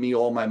that made me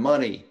all my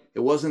money. It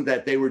wasn't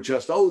that they were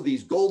just,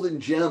 these golden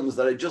gems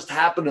that I just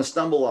happened to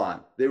stumble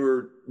on. They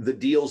were the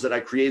deals that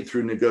I created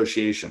through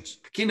negotiations.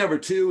 Key number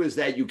 2 is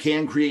that you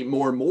can create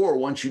more and more.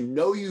 Once you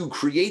know you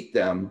create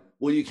them,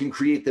 well, you can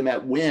create them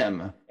at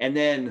whim. And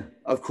then,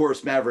 of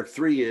course, Maverick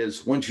 3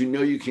 is once you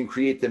know you can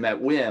create them at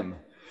whim,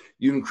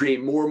 you can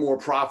create more and more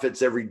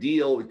profits every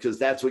deal because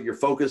that's what you're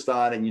focused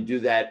on. And you do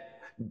that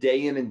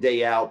day in and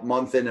day out,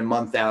 month in and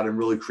month out, and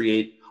really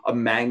create a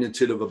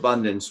magnitude of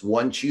abundance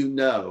once you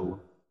know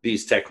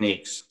these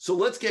techniques. So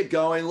let's get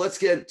going. Let's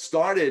get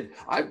started.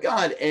 I've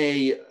got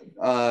a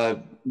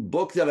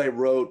book that I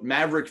wrote,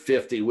 Maverick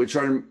 50, which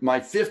are my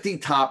 50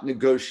 top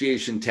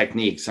negotiation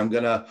techniques. I'm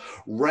going to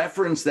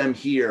reference them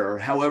here.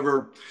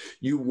 However,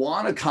 you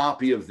want a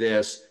copy of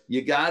this,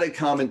 you got to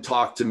come and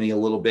talk to me a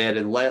little bit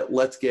and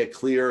let's get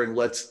clear and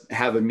let's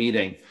have a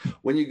meeting.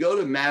 When you go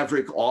to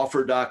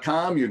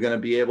maverickoffer.com, you're going to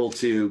be able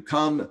to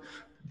come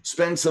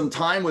spend some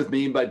time with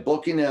me by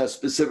booking a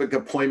specific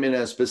appointment,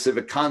 a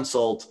specific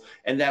consult,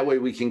 and that way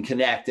we can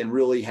connect and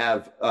really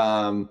have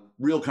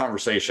real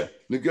conversation.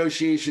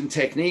 Negotiation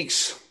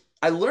techniques.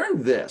 I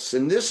learned this,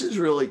 and this is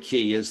really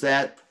key, is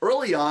that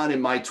early on in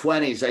my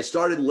 20s, I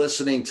started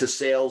listening to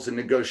sales and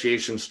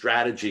negotiation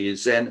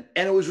strategies, and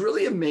it was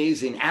really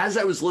amazing. As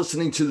I was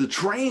listening to the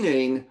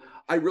training,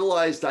 I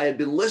realized I had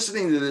been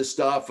listening to this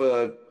stuff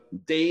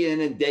day in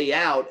and day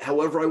out.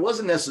 However, I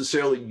wasn't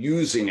necessarily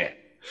using it.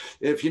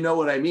 If you know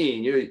what I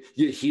mean,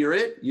 you hear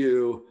it,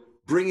 you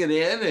bring it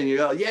in and you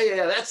go,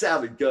 yeah, that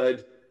sounded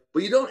good,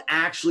 but you don't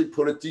actually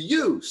put it to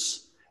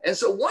use. And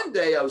so one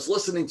day I was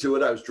listening to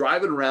it. I was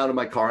driving around in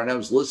my car and I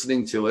was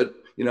listening to it,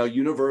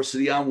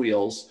 University on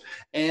Wheels.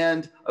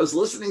 And I was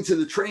listening to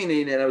the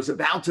training and I was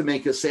about to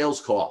make a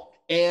sales call.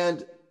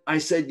 And I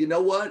said, you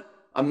know what?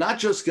 I'm not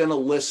just going to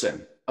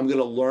listen. I'm going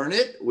to learn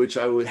it, which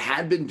I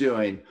had been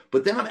doing,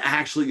 but then I'm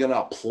actually going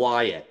to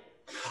apply it.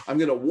 I'm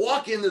going to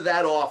walk into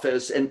that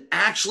office and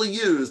actually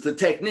use the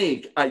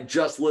technique I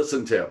just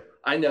listened to.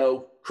 I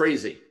know,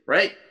 crazy,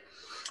 right?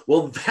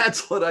 Well,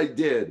 that's what I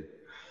did.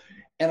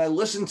 And I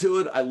listened to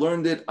it. I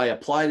learned it. I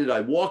applied it.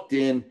 I walked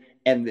in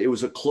and it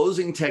was a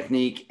closing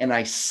technique and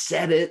I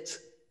said it.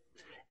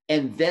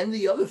 And then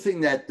the other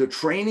thing that the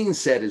training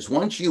said is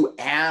once you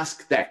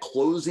ask that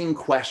closing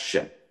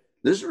question,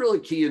 this is really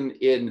key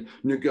in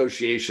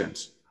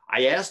negotiations.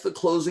 I asked the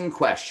closing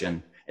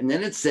question. And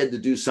then it said to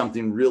do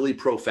something really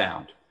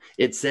profound.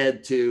 It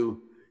said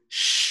to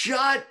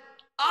shut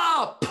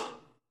up.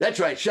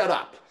 That's right, shut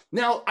up.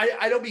 Now,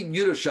 I don't mean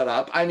you to shut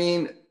up. I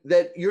mean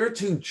that you're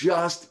to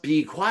just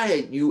be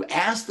quiet. You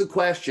ask the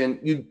question,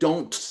 you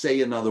don't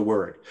say another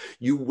word.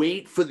 You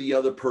wait for the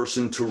other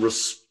person to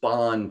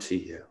respond to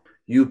you.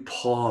 You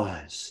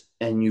pause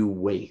and you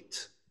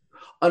wait.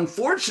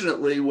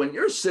 Unfortunately, when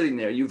you're sitting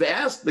there, you've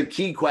asked the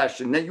key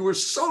question that you were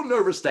so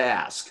nervous to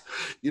ask.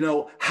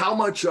 How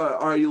much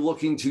are you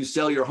looking to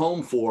sell your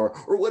home for?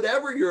 Or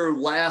whatever your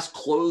last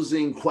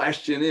closing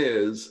question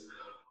is,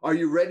 are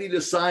you ready to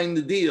sign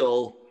the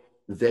deal?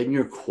 Then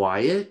you're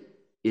quiet.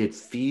 It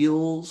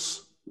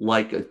feels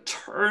like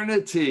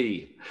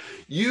eternity.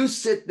 You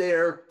sit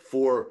there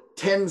for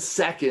 10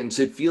 seconds,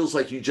 it feels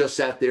like you just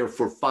sat there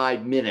for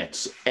 5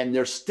 minutes and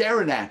they're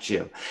staring at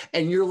you.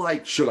 And you're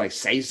like, should I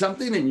say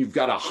something? And you've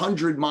got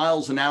 100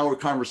 miles an hour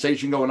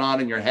conversation going on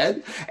in your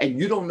head and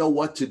you don't know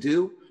what to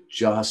do.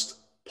 Just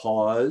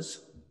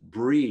pause,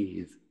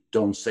 breathe,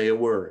 don't say a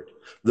word.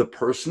 The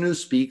person who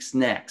speaks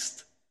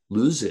next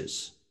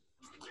loses.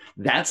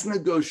 That's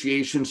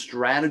negotiation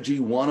strategy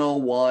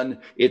 101.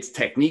 It's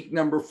technique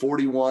number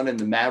 41 in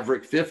the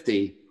Maverick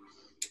 50.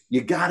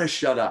 You got to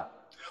shut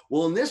up.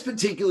 Well, in this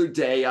particular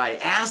day, I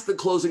asked the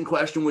closing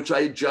question, which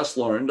I had just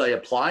learned. I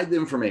applied the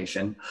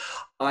information.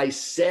 I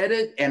said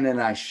it, and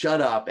then I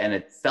shut up, and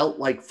it felt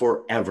like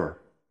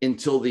forever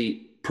until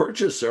the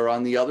purchaser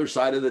on the other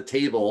side of the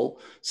table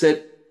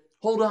said,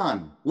 hold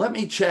on, let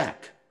me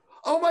check.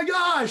 Oh my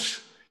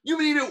gosh, you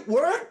mean it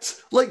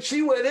worked? Like,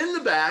 she went in the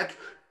back,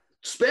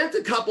 spent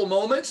a couple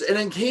moments, and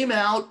then came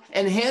out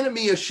and handed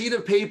me a sheet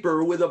of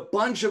paper with a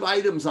bunch of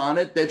items on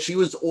it that she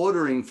was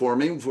ordering for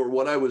me for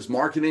what I was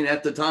marketing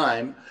at the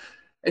time.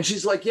 And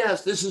she's like,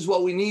 yes, this is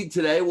what we need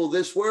today. Will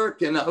this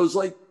work? And I was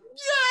like,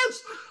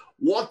 yes.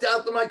 Walked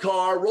out to my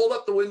car, rolled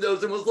up the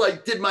windows, and was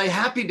like, did my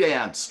happy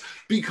dance.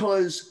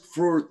 Because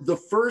for the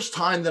first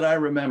time that I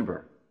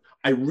remember,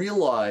 I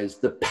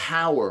realized the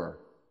power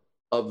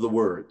of the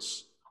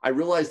words. I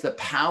realized the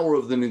power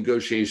of the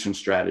negotiation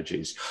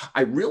strategies.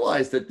 I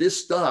realized that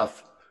this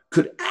stuff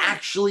could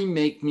actually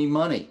make me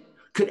money,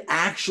 could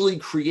actually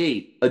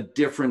create a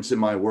difference in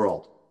my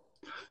world.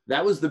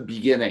 That was the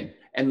beginning.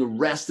 And the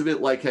rest of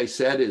it, like I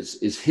said,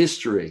 is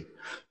history,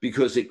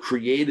 because it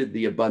created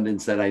the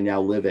abundance that I now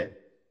live in.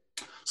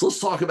 So let's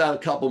talk about a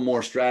couple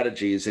more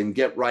strategies and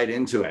get right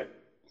into it.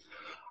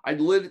 I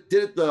did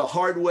it the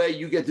hard way.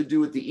 You get to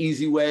do it the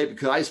easy way,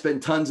 because I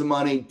spent tons of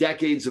money,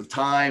 decades of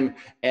time,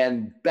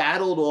 and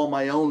battled all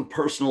my own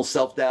personal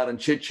self-doubt and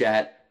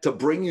chit-chat to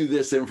bring you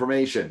this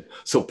information.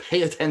 So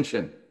pay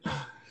attention.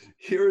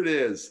 Here it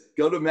is.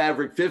 Go to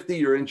Maverick 50.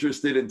 You're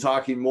interested in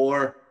talking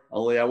more.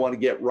 Only I want to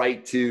get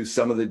right to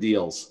some of the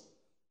deals.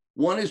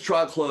 One is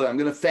trial closing. I'm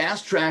going to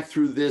fast track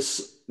through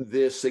this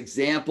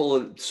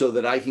example so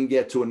that I can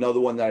get to another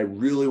one that I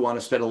really want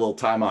to spend a little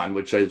time on,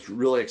 which is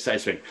really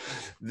excites me.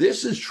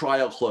 This is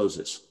trial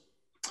closes.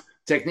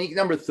 Technique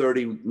number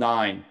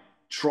 39,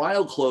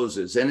 trial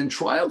closes. And in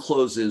trial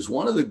closes,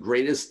 one of the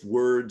greatest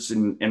words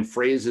and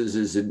phrases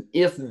is an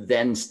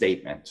if-then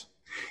statement.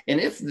 An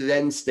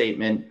if-then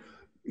statement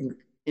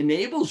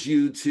enables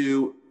you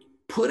to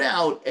put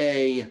out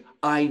an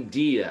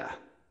idea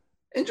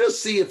and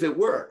just see if it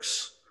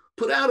works.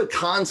 Put out a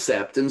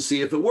concept and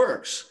see if it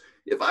works.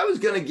 If I was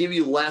going to give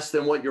you less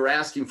than what you're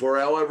asking for,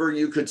 however,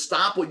 you could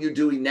stop what you're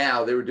doing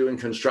now. They were doing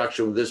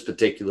construction with this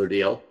particular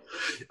deal.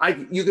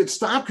 You could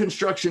stop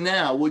construction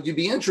now. Would you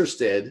be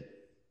interested?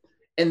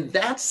 And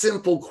that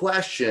simple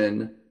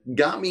question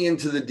got me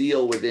into the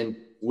deal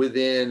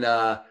within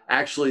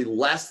actually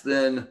less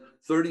than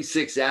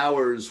 36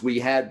 hours. We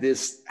had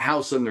this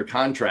house under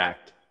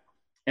contract,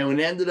 and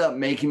it ended up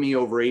making me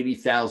over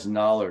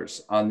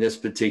 $80,000 on this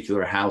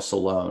particular house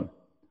alone.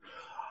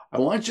 I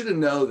want you to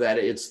know that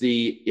it's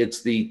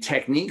the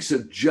techniques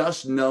of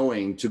just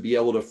knowing to be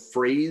able to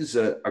phrase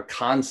a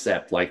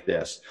concept like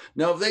this.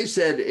 Now, if they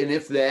said, and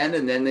if then,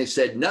 and then they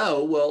said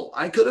no, well,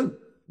 I could have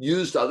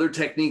used other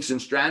techniques and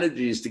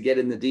strategies to get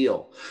in the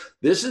deal.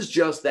 This is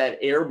just that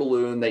air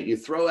balloon that you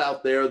throw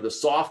out there, the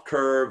soft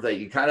curve that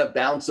you kind of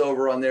bounce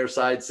over on their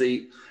side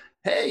seat.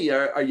 Hey,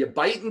 are you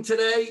biting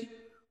today?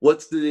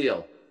 What's the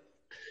deal?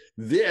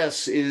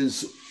 This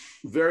is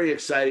very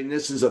exciting.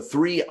 This is a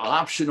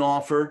 3-option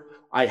offer.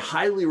 I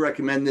highly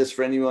recommend this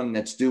for anyone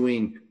that's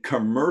doing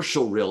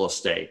commercial real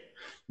estate.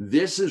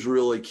 This is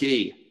really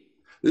key.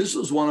 This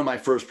was one of my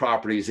first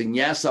properties. And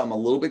yes, I'm a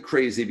little bit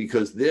crazy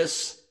because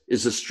this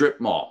is a strip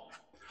mall.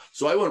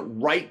 So I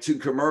went right to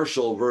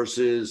commercial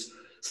versus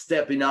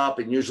stepping up.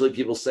 And usually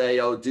people say,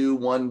 oh, do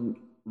one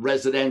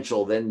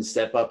residential, then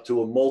step up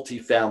to a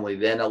multifamily,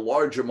 then a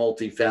larger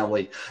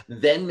multifamily,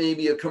 then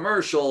maybe a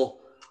commercial.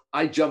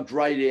 I jumped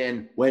right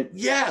in, went,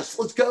 yes,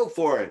 let's go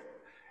for it.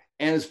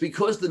 And it's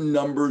because the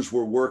numbers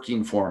were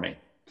working for me.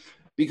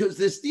 Because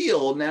this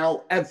deal,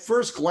 now at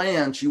first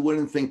glance, you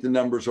wouldn't think the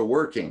numbers are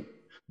working.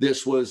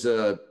 This was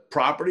a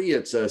property,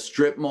 it's a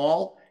strip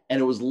mall, and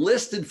it was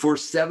listed for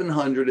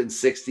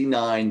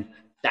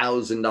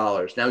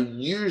 $769,000. Now,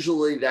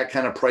 usually that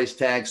kind of price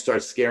tag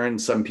starts scaring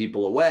some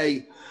people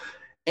away.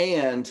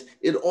 And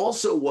it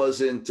also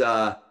wasn't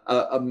a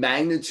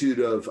magnitude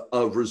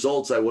of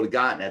results I would have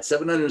gotten. At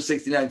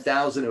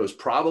 $769,000, it was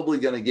probably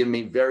going to give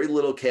me very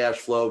little cash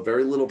flow,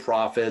 very little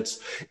profits.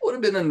 It would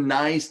have been a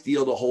nice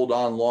deal to hold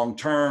on long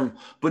term,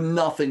 but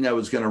nothing that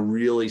was going to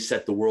really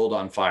set the world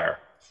on fire.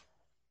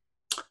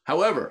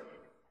 However,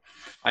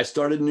 I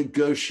started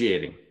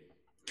negotiating.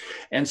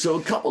 And so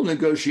a couple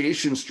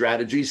negotiation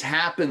strategies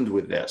happened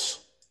with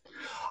this.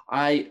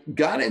 I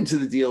got into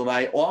the deal and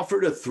I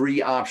offered a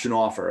 3-option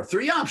offer. A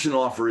 3-option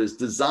offer is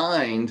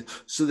designed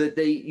so that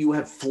you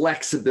have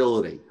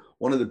flexibility.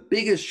 One of the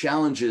biggest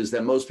challenges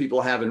that most people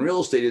have in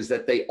real estate is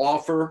that they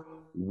offer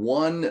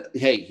one,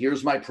 hey,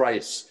 here's my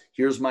price,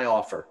 here's my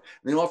offer.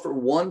 And they offer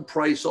one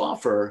price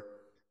offer,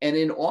 and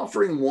in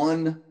offering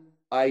one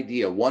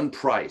idea, one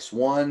price,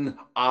 one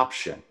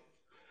option,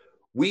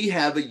 we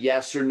have a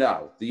yes or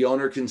no. The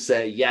owner can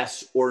say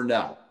yes or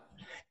no.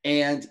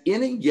 And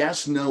in a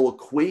yes-no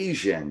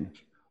equation,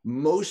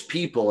 most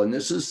people, and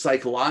this is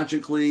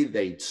psychologically,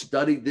 they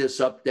studied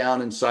this up,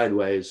 down, and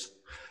sideways,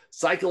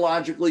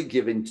 psychologically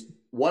given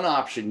one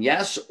option,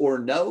 yes or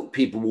no,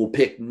 people will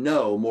pick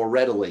no more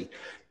readily.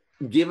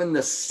 Given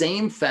the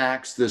same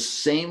facts, the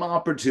same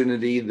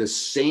opportunity, the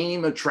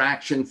same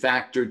attraction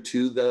factor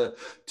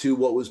to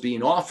what was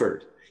being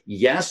offered,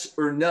 yes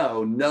or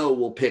no, no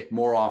will pick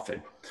more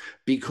often,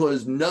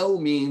 because no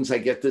means I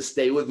get to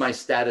stay with my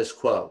status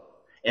quo.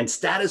 And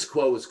status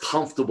quo is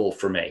comfortable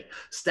for me.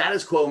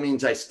 Status quo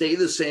means I stay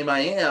the same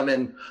I am,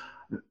 and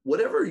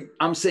whatever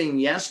I'm saying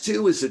yes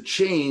to is a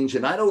change,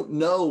 and I don't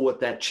know what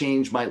that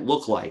change might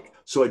look like.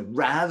 So I'd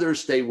rather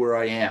stay where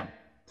I am.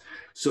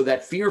 So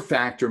that fear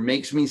factor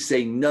makes me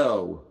say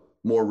no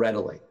more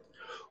readily.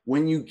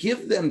 When you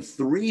give them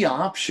 3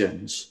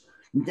 options,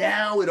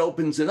 now it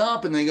opens it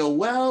up and they go,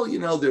 well,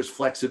 there's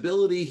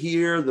flexibility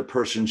here. The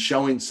person's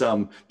showing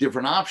some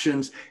different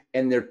options,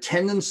 and their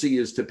tendency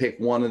is to pick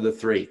one of the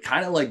 3,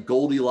 kind of like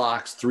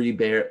Goldilocks,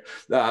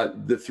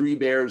 the 3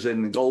 bears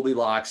and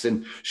Goldilocks.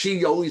 And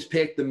she always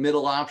picked the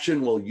middle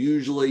option. Well,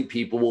 usually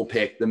people will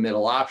pick the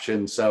middle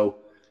option. So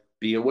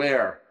be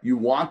aware, you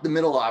want the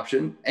middle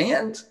option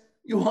and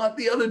you want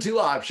the other 2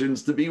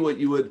 options to be what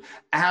you would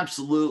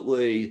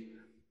absolutely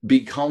be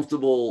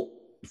comfortable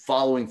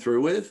following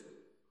through with.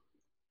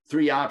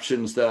 3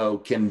 options, though,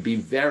 can be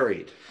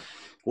varied.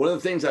 One of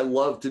the things I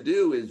love to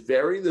do is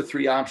vary the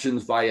 3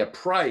 options via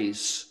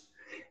price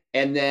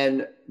and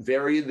then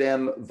vary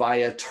them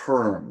via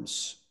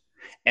terms.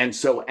 And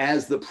so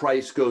as the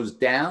price goes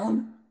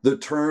down, the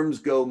terms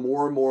go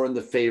more and more in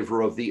the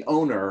favor of the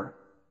owner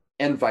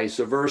and vice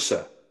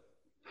versa.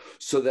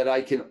 So that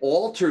I can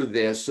alter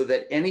this so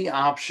that any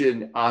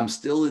option I'm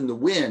still in the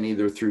win,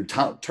 either through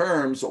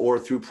terms or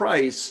through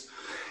price,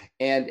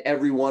 and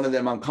every one of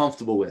them I'm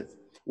comfortable with.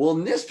 Well,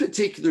 in this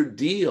particular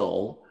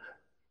deal,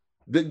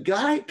 the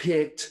guy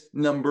picked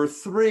number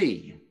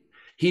 3.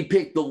 He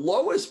picked the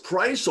lowest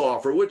price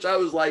offer, which I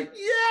was like,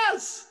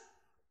 yes.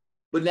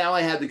 But now I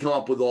had to come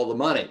up with all the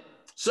money.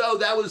 So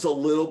that was a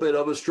little bit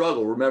of a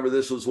struggle. Remember,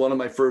 this was one of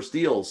my first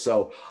deals.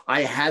 So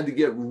I had to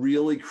get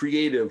really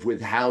creative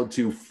with how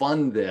to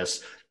fund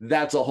this.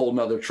 That's a whole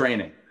nother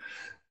training.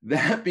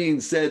 That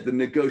being said, the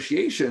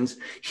negotiations,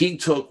 he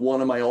took one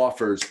of my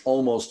offers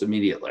almost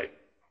immediately.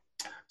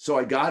 So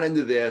I got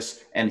into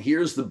this, and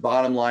here's the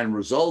bottom line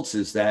results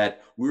is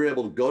that we were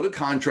able to go to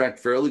contract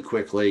fairly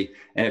quickly.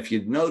 And if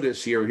you'd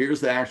notice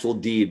here's the actual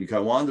deed, because I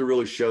wanted to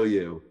really show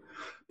you.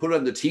 Put it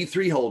on the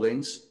T3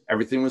 Holdings.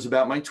 Everything was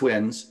about my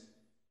twins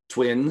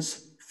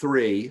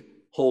 3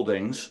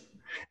 holdings,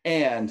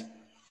 and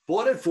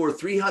bought it for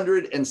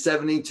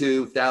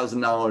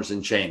 $372,000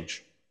 and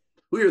change.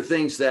 Weird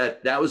things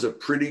that was a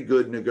pretty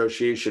good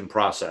negotiation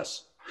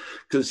process,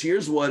 because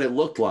here's what it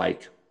looked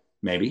like.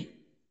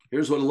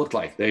 Here's what it looked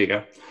like. There you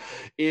go.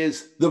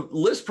 Is the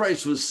list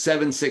price was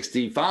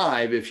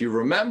 $765, if you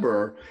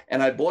remember,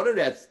 and I bought it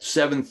at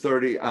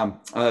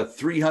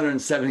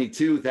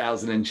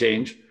 $372,000 and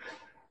change.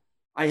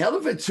 I held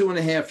it for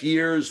 2.5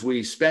 years.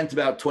 We spent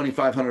about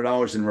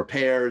 $2,500 in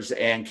repairs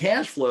and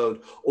cash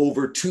flowed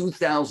over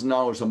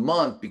 $2,000 a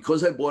month.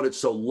 Because I bought it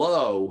so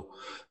low,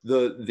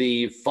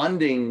 the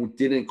funding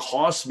didn't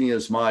cost me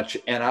as much,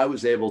 and I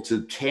was able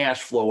to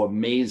cash flow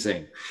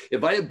amazing.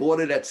 If I had bought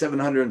it at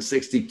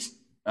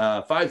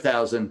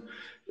 $765,000,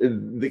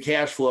 the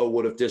cash flow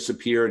would have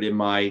disappeared in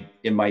my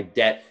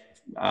debt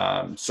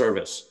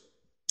service.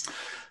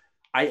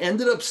 I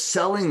ended up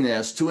selling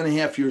this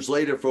 2.5 years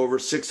later for over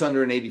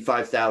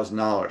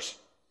 $685,000.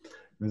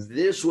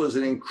 This was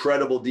an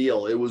incredible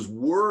deal. It was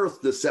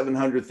worth the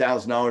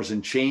 $700,000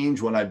 and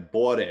change when I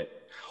bought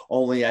it,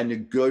 only I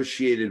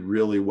negotiated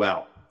really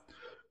well.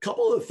 A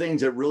couple of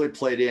things that really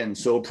played in.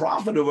 So a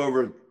profit of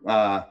over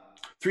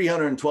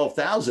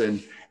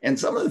 $312,000. And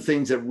some of the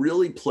things that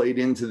really played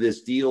into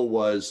this deal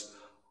was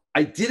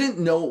I didn't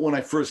know it when I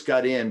first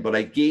got in, but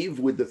I gave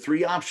with the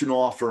 3 option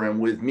offer,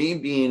 and with me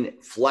being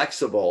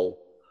flexible,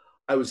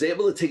 I was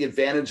able to take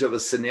advantage of a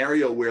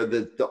scenario where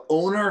the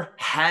owner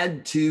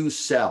had to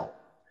sell.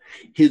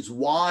 His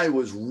why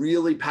was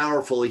really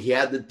powerful. He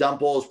had to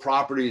dump all his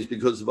properties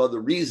because of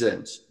other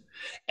reasons.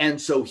 And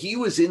so he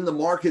was in the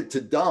market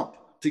to dump,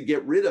 to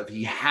get rid of.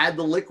 He had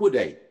to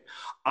liquidate.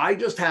 I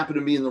just happened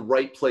to be in the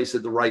right place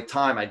at the right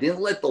time. I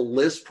didn't let the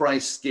list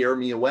price scare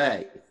me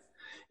away.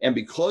 And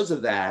because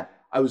of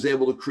that, I was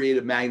able to create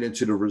a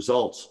magnitude of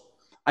results.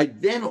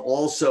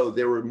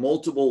 There were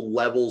multiple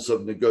levels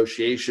of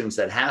negotiations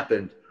that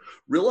happened.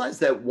 Realize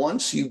that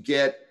once you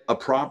get a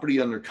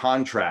property under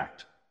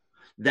contract,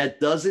 that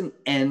doesn't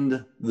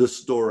end the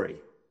story.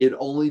 It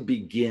only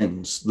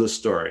begins the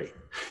story.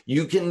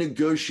 You can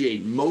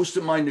negotiate. Most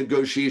of my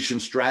negotiation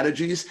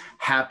strategies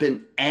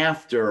happen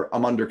after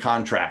I'm under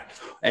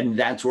contract. And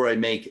that's where I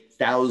make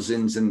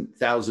thousands and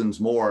thousands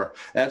more.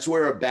 That's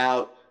where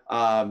about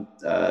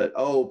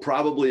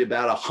probably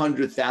about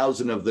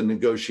 100,000 of the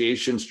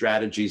negotiation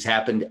strategies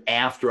happened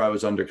after I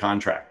was under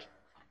contract.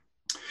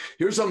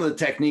 Here's some of the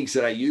techniques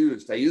that I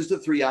used. I used a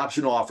 3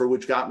 option offer,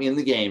 which got me in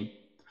the game.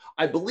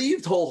 I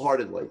believed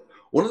wholeheartedly.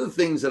 One of the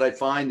things that I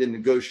find in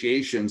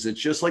negotiations, it's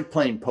just like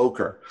playing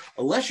poker.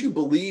 Unless you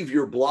believe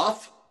your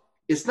bluff,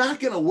 It's not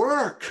going to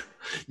work.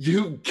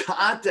 You've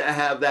got to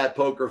have that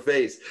poker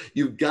face.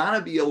 You've got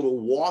to be able to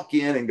walk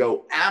in and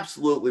go,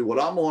 absolutely, what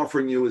I'm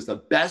offering you is the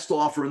best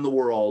offer in the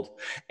world.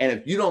 And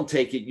if you don't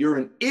take it, you're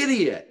an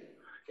idiot.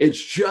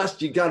 It's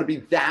just, you got to be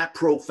that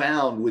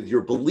profound with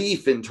your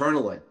belief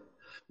internally.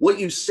 What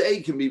you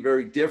say can be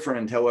very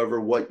different.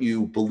 However, what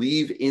you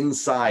believe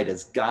inside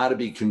has got to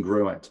be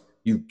congruent.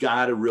 You've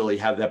got to really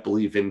have that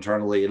belief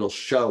internally. It'll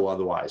show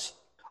otherwise.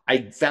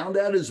 I found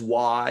out his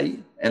why,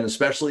 and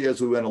especially as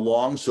we went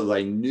along, so that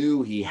I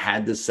knew he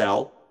had to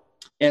sell.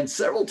 And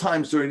several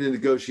times during the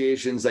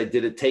negotiations, I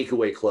did a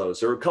takeaway close.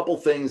 There were a couple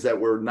things that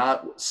were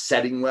not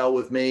setting well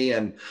with me.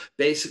 And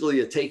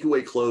basically a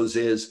takeaway close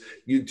is,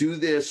 you do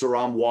this or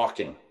I'm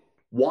walking.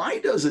 Why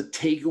does a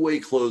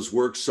takeaway close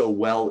work so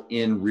well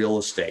in real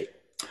estate?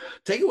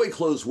 Takeaway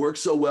close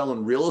works so well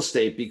in real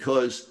estate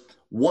because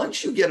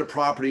once you get a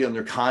property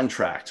under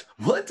contract,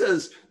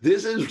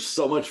 this is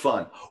so much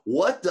fun.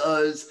 What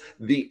does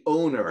the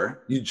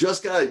owner, you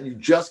just got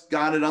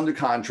it under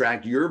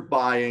contract, you're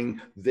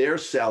buying, they're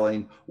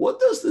selling.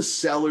 What does the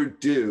seller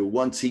do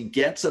once he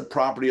gets a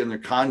property under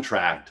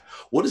contract?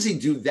 What does he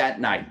do that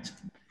night?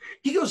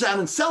 He goes out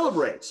and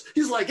celebrates.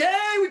 He's like,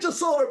 hey, we just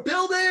sold our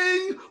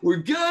building. We're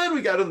good.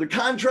 We got it under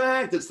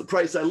contract. It's the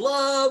price I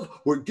love.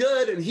 We're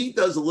good. And he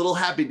does a little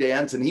happy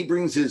dance, and he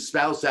brings his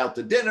spouse out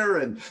to dinner,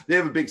 and they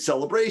have a big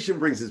celebration,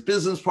 brings his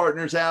business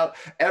partners out.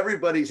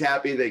 Everybody's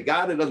happy. They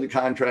got it under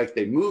contract.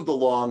 They moved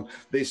along.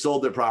 They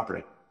sold their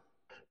property.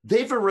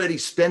 They've already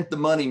spent the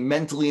money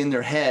mentally in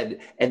their head,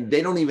 and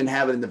they don't even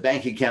have it in the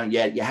bank account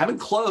yet. You haven't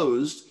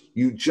closed.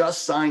 You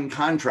just signed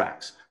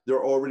contracts.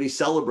 They're already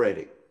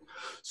celebrating.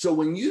 So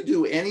when you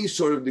do any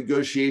sort of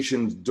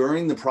negotiations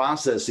during the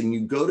process and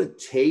you go to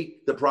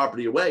take the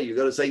property away, you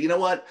got to say, you know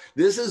what,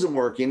 this isn't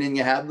working. And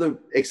you have the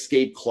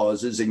escape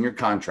clauses in your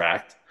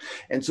contract.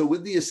 And so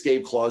with the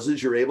escape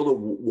clauses, you're able to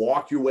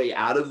walk your way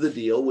out of the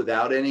deal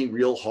without any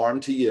real harm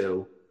to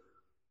you.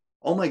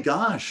 Oh my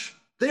gosh,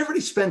 they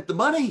already spent the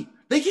money.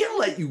 They can't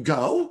let you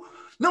go.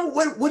 No,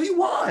 what do you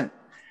want?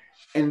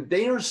 And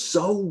they are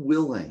so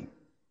willing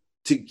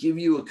to give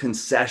you a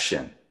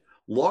concession,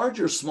 large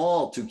or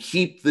small, to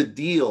keep the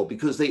deal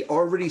because they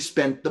already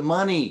spent the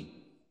money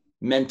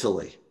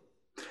mentally.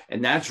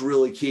 And that's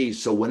really key.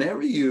 So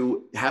whenever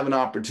you have an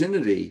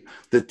opportunity,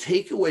 the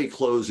takeaway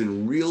close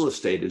in real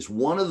estate is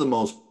one of the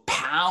most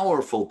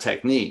powerful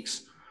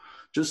techniques.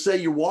 Just say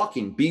you're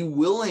walking, be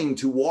willing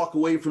to walk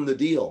away from the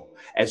deal.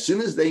 As soon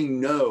as they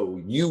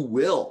know you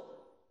will,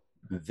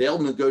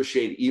 they'll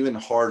negotiate even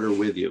harder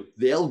with you.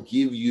 They'll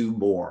give you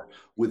more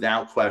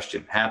without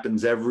question.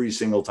 Happens every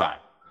single time.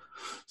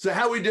 So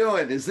how we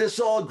doing? Is this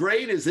all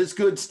great? Is this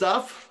good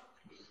stuff?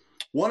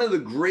 One of the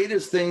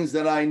greatest things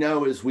that I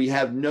know is we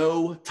have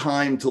no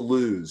time to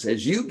lose.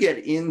 As you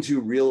get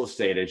into real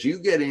estate, as you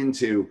get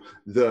into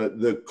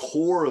the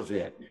core of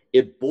it,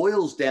 it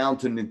boils down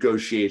to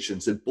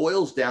negotiations. It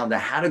boils down to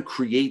how to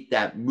create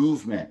that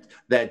movement,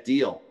 that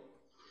deal.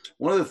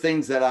 One of the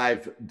things that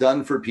I've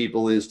done for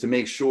people is to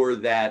make sure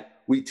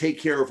that we take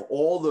care of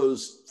all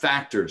those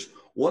factors,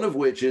 one of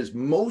which is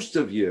most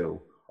of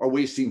you are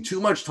wasting too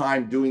much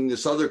time doing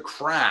this other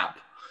crap,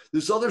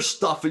 this other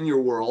stuff in your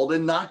world,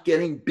 and not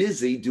getting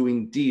busy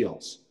doing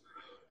deals.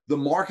 The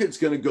market's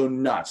going to go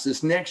nuts.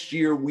 This next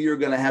year, we are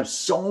going to have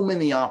so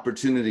many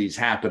opportunities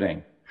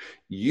happening.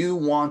 You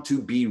want to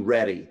be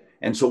ready.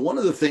 And so one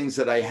of the things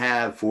that I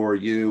have for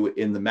you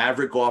in the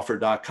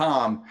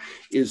maverickoffer.com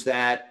is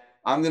that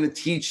I'm going to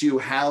teach you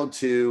how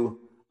to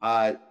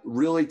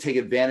really take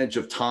advantage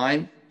of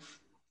time.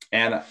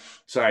 And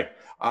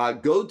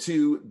go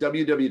to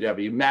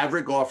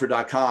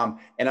www.maverickoffer.com,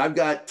 and I've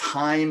got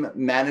time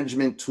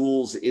management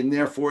tools in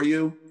there for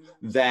you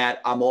that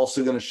I'm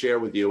also going to share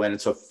with you. And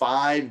it's a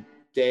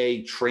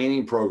 5-day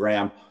training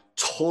program,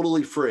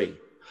 totally free.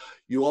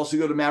 You also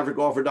go to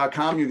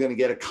maverickoffer.com, you're going to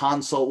get a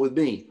consult with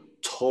me,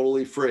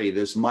 totally free.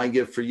 This is my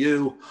gift for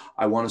you.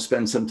 I want to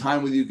spend some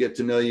time with you, get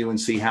to know you, and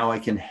see how I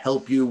can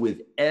help you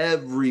with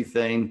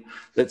everything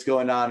that's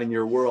going on in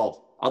your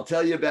world. I'll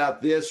tell you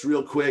about this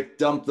real quick,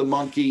 Dump the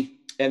Monkey.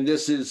 And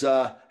this is,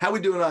 how are we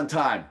doing on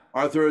time?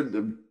 Arthur,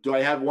 do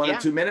I have 1 or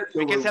 2 minutes?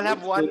 We can still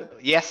have one.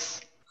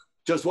 Yes.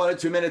 Just 1 or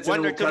 2 minutes.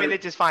 1 or 2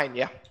 minutes is fine.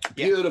 Yeah.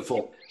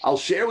 Beautiful. I'll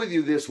share with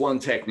you this one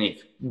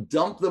technique.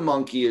 Dump the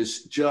Monkey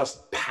is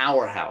just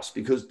powerhouse,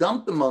 because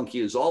Dump the Monkey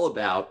is all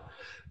about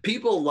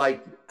people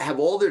have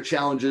all their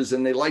challenges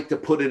and they like to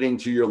put it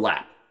into your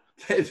lap.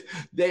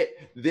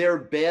 They're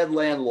bad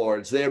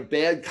landlords. They're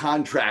bad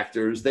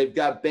contractors. They've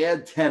got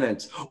bad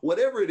tenants.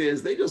 Whatever it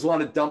is, they just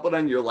want to dump it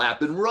on your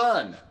lap and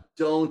run.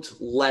 Don't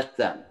let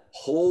them.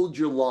 Hold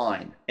your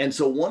line. And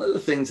so one of the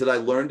things that I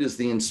learned is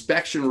the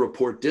inspection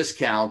report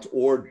discount,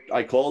 or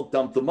I call it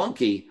Dump the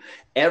Monkey.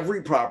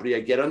 Every property I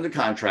get under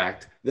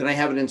contract, then I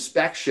have an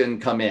inspector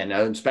come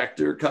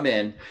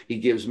in. He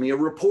gives me a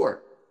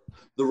report.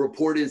 The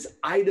report is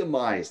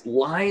itemized,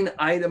 line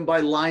item by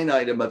line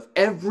item, of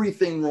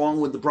everything wrong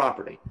with the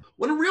property.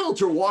 When a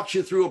realtor walks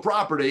you through a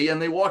property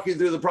and they walk you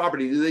through the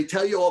property, do they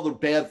tell you all the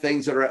bad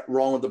things that are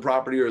wrong with the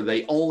property, or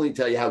they only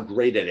tell you how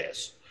great it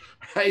is?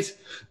 right?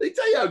 They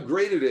tell you how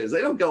great it is.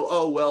 They don't go,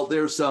 oh, well,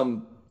 there's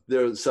some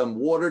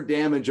water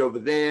damage over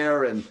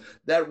there and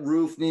that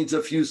roof needs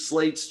a few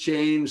slates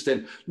changed.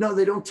 And no,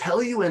 they don't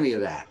tell you any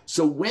of that.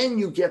 So when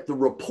you get the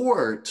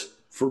report,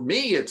 for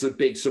me, it's a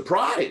big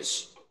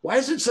surprise. Why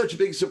is it such a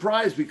big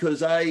surprise?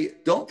 Because I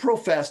don't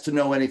profess to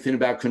know anything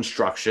about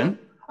construction.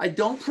 I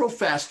don't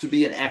profess to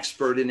be an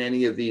expert in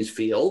any of these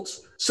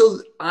fields. So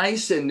I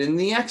send in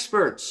the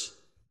experts.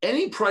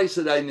 Any price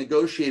that I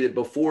negotiated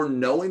before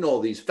knowing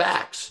all these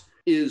facts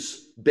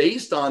is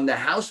based on the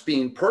house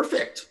being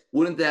perfect.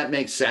 Wouldn't that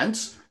make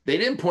sense? They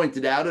didn't point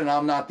it out and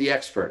I'm not the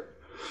expert.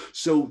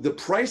 So the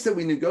price that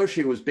we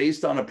negotiated was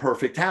based on a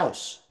perfect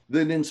house. The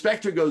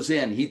inspector goes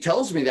in, he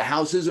tells me the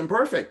house isn't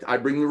perfect. I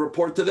bring the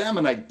report to them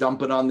and I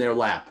dump it on their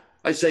lap.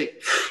 I say,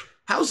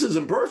 house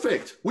isn't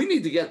perfect. We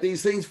need to get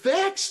these things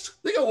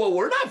fixed. They go, well,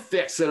 we're not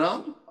fixing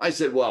them. I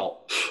said,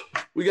 well,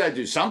 we got to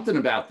do something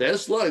about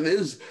this. Look,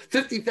 there's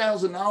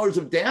 $50,000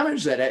 of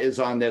damage that is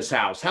on this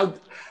house.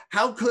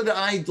 How could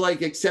I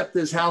accept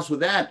this house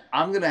with that?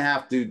 I'm going to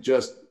have to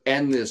just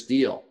end this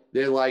deal.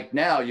 They're like,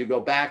 now you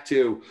go back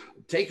to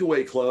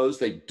takeaway close.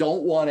 They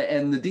don't want to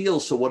end the deal.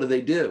 So what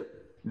do?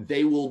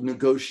 They will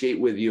negotiate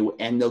with you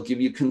and they'll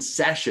give you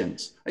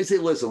concessions. I say,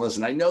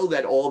 listen, I know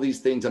that all these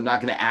things I'm not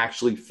going to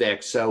actually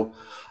fix. So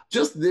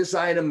just this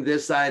item,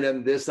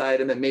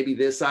 and maybe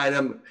this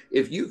item,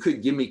 if you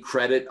could give me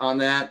credit on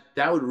that,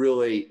 that would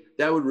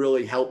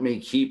really help me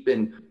keep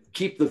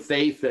the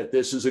faith that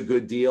this is a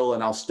good deal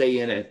and I'll stay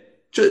in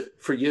it just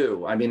for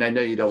you. I mean, I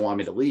know you don't want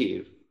me to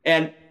leave.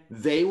 And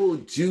they will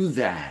do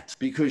that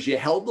because you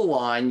held the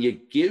line, you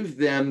give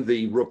them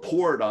the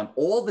report on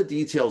all the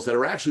details that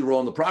are actually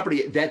wrong on the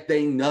property that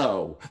they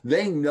know.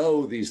 They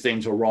know these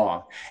things are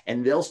wrong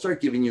and they'll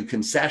start giving you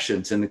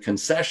concessions. And the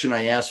concession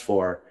I asked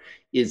for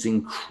is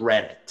in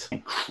credit.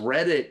 And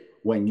credit,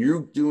 when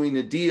you're doing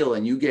a deal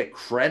and you get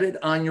credit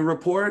on your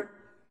report,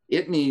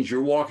 it means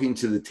you're walking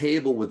to the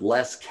table with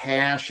less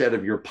cash out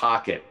of your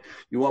pocket.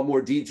 You want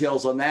more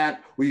details on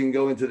that? We can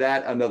go into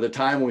that another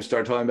time when we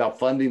start talking about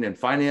funding and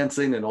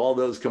financing and all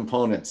those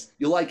components.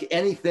 You like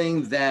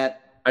anything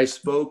that I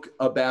spoke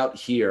about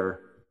here,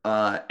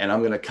 and I'm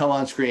going to come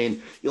on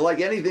screen. You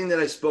like anything that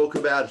I spoke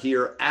about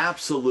here,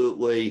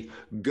 absolutely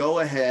go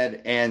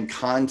ahead and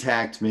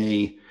contact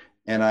me.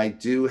 And I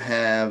do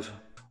have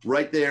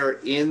right there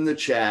in the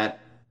chat,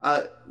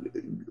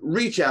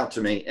 reach out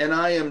to me. And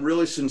I am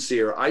really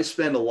sincere. I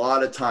spend a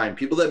lot of time.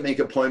 People that make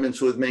appointments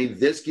with me,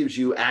 this gives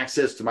you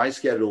access to my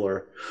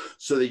scheduler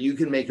so that you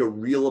can make a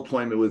real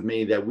appointment with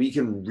me that we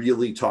can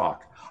really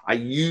talk. I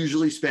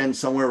usually spend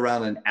somewhere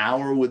around an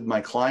hour with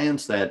my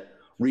clients that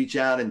reach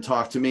out and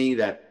talk to me,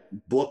 that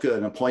book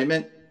an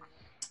appointment.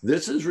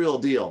 This is real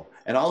deal.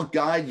 And I'll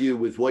guide you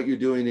with what you're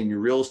doing in your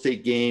real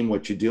estate game,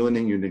 what you're doing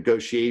in your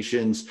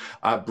negotiations.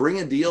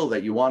 Bring a deal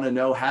that you want to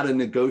know how to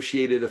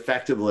negotiate it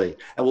effectively,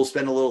 and we'll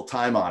spend a little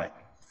time on it.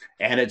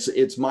 And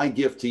it's my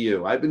gift to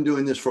you. I've been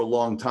doing this for a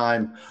long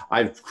time.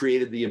 I've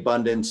created the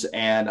abundance,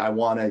 and I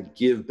want to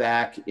give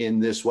back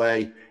in this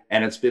way,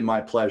 and it's been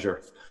my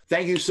pleasure.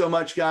 Thank you so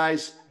much,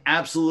 guys.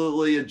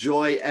 Absolutely a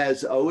joy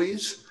as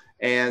always,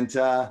 and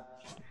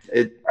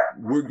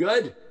we're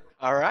good.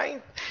 All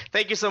right.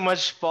 Thank you so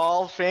much,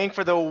 Paul Fink,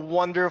 for the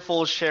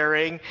wonderful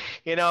sharing.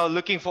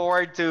 Looking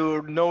forward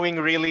to knowing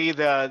really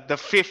the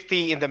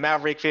 50 in the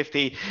Maverick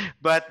 50,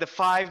 but the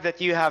 5 that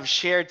you have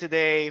shared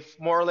today,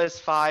 more or less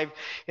 5,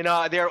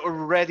 they're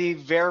already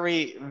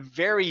very,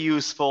 very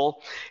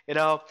useful,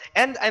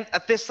 and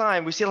at this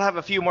time, we still have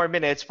a few more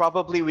minutes.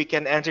 Probably we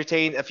can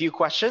entertain a few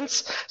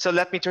questions. So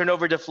let me turn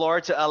over the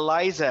floor to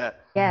Eliza.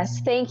 Yes,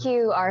 thank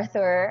you,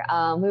 Arthur.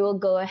 We will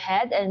go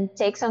ahead and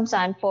take some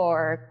time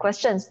for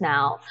questions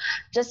now.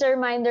 Just a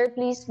reminder,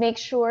 please make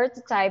sure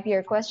to type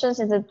your questions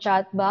in the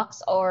chat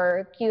box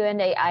or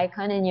Q&A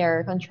icon in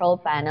your control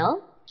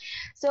panel.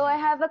 So I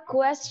have a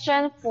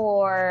question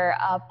for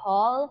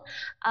Paul.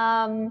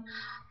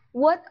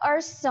 What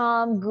are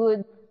some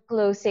good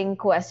closing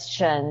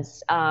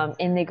questions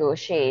in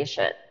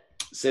negotiation?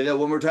 Say that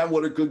one more time.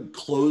 What are good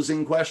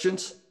closing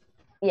questions?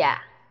 Yeah,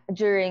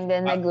 during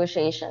the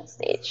negotiation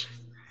stage.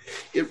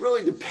 It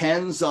really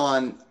depends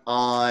on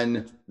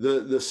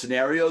the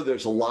scenario.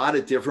 There's a lot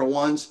of different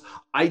ones.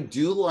 I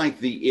do like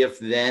the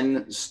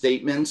if-then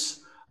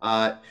statements.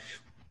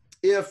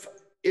 If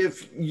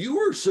you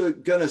were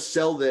going to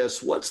sell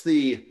this, what's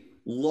the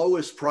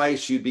lowest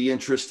price you'd be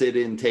interested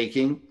in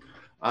taking?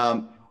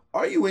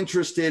 Are you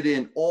interested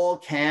in all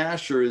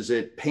cash, or is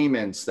it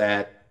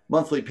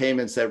monthly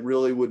payments that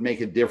really would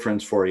make a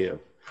difference for you?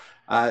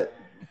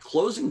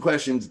 Closing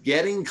questions,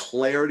 getting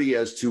clarity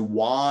as to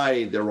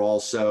why they're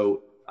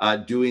also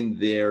doing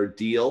their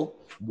deal,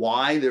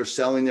 why they're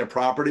selling their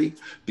property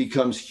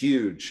becomes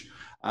huge.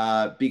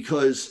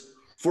 Because,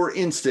 for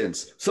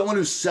instance, someone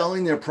who's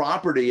selling their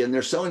property and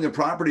they're selling their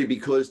property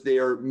because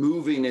they're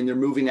moving and they're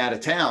moving out of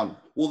town.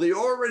 Well, they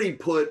already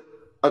put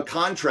a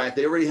contract.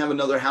 They already have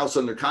another house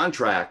under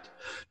contract.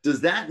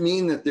 Does that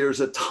mean that there's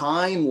a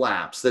time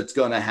lapse that's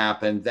going to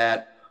happen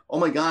that, oh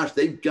my gosh,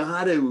 they've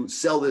got to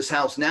sell this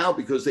house now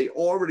because they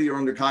already are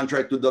under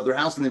contract with the other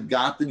house and they've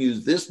got to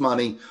use this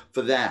money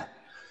for that.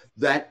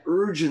 That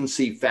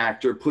urgency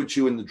factor puts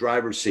you in the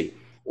driver's seat.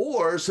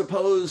 Or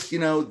suppose, you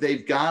know,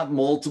 they've got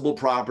multiple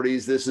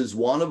properties. This is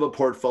one of a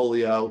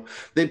portfolio.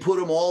 They put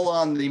them all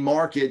on the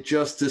market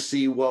just to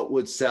see what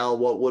would sell,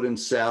 what wouldn't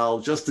sell,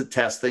 just to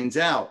test things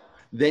out.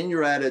 Then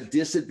you're at a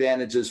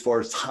disadvantage as far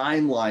as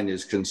timeline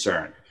is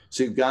concerned.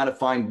 So you've got to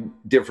find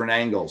different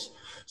angles.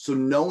 So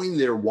knowing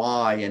their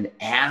why and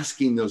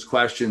asking those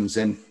questions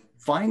and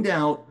find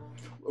out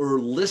or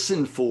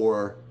listen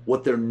for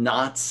what they're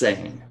not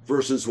saying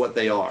versus what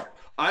they are.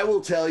 I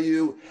will tell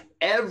you,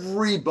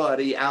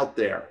 everybody out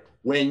there,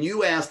 when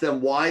you ask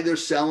them why they're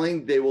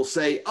selling, they will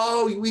say,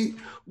 oh,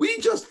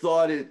 we just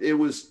thought it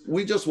was,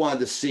 we just wanted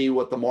to see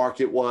what the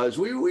market was.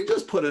 We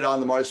just put it on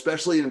the market,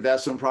 especially in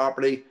investment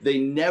property. They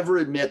never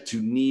admit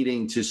to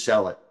needing to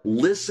sell it.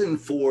 Listen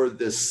for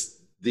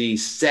the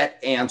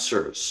set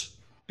answers,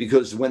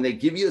 because when they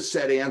give you a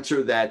set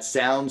answer that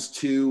sounds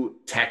too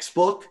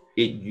textbook,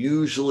 it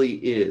usually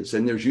is.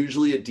 And there's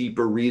usually a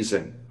deeper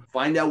reason.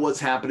 Find out what's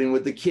happening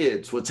with the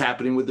kids, what's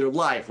happening with their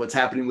life, what's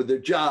happening with their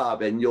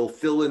job, and you'll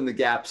fill in the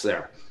gaps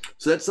there.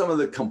 So that's some of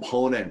the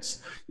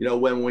components. You know,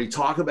 when we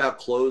talk about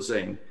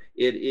closing,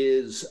 it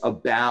is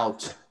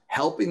about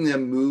helping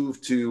them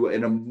move to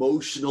an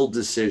emotional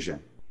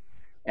decision.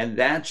 And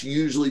that's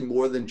usually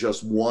more than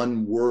just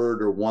one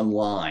word or one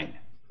line.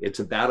 It's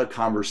about a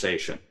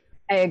conversation.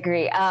 I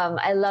agree.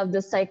 I love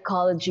the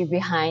psychology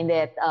behind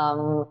it,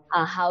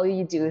 how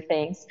you do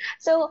things.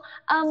 So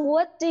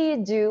what do you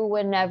do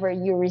whenever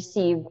you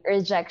receive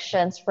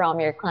rejections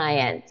from your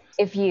client,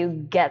 if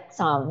you get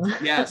some?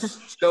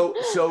 Yes.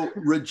 So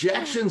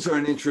rejections are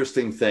an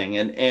interesting thing.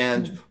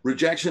 And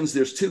rejections,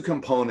 there's two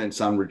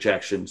components on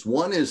rejections.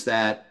 One is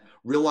that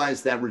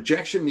realize that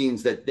rejection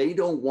means that they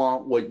don't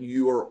want what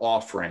you are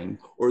offering,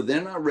 or they're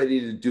not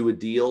ready to do a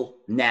deal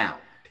now.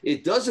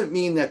 It doesn't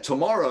mean that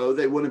tomorrow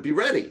they wouldn't be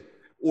ready,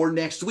 or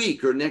next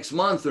week, or next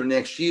month, or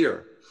next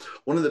year.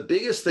 One of the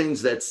biggest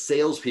things that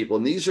salespeople,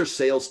 and these are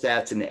sales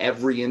stats in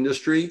every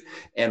industry,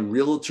 and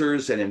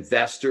realtors and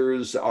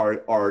investors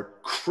are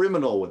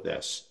criminal with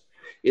this,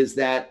 is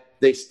that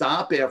they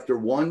stop after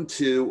 1,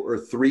 2, or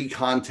 3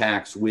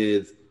 contacts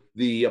with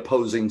the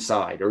opposing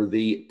side, or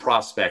the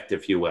prospect,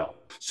 if you will.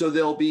 So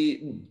they'll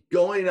be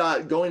going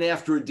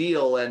after a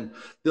deal, and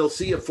they'll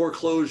see a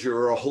foreclosure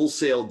or a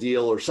wholesale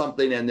deal or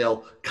something, and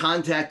they'll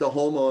contact the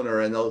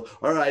homeowner, and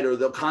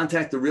they'll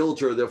contact the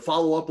realtor. They'll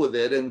follow up with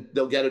it, and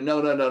they'll get a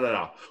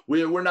no.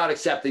 We're not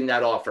accepting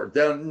that offer.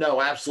 No,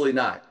 absolutely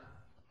not.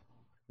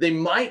 They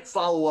might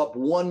follow up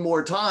one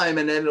more time,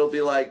 and then it'll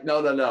be like,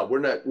 no,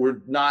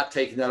 we're not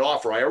taking that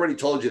offer. I already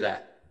told you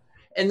that,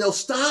 and they'll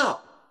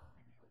stop.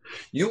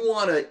 You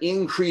want to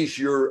increase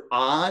your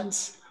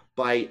odds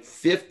by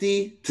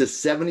 50 to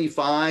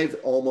 75,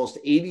 almost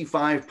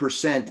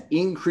 85%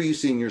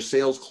 increase in your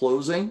sales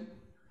closing.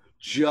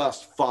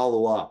 Just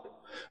follow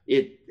up.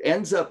 It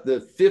ends up the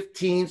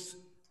 15th,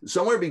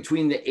 somewhere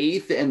between the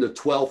 8th and the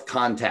 12th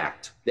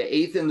contact. The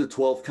 8th and the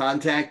 12th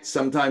contact,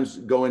 sometimes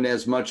going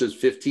as much as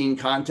 15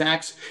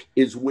 contacts,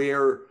 is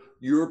where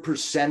your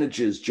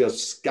percentages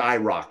just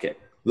skyrocket.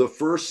 The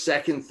first,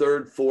 second,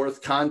 third,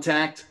 fourth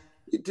contact,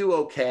 you do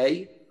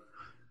okay.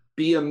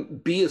 Be a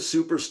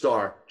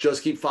superstar.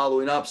 Just keep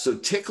following up. So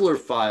tickler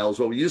files,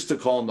 what we used to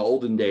call in the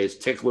olden days,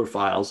 tickler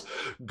files,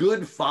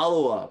 good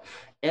follow-up.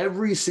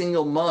 Every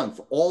single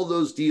month, all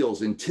those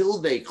deals, until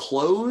they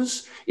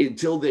close,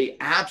 until they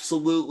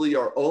absolutely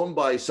are owned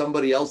by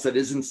somebody else that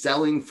isn't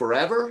selling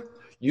forever,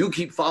 you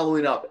keep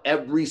following up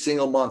every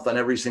single month on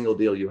every single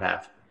deal you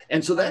have.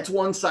 And so that's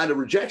one side of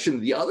rejection.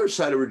 The other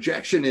side of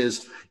rejection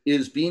is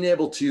being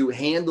able to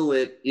handle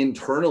it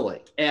internally,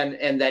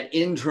 and that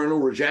internal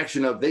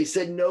rejection of, they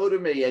said no to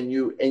me, and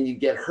you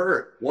get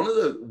hurt. One of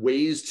the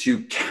ways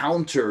to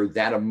counter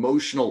that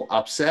emotional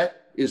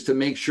upset is to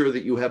make sure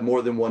that you have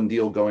more than one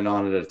deal going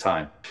on at a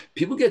time.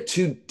 People get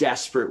too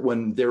desperate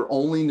when they're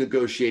only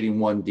negotiating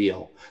one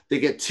deal. They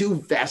get too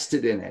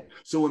vested in it.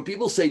 So when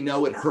people say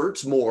no, it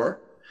hurts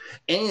more,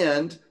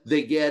 and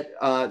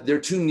they're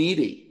too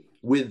needy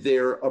with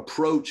their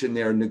approach and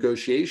their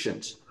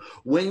negotiations.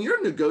 When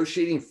you're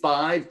negotiating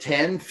 5,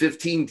 10,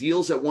 15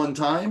 deals at one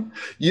time,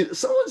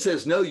 someone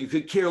says no, you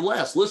could care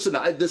less. Listen,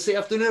 this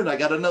afternoon, I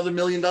got another $1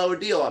 million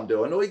deal I'm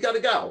doing. We got to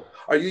go.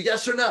 Are you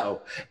yes or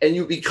no? And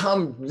you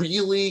become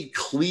really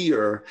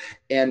clear,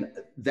 and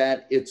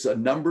that it's a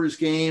numbers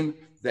game,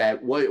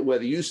 that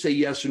whether you say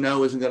yes or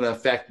no isn't going to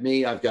affect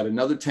me. I've got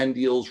another 10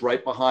 deals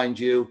right behind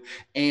you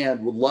and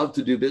would love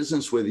to do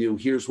business with you.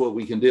 Here's what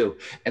we can do.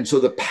 And so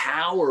the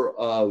power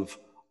of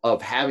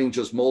having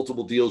just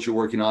multiple deals you're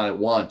working on at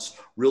once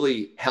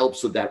really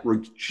helps with that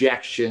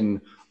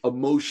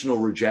emotional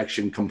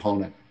rejection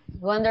component.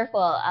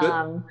 Wonderful.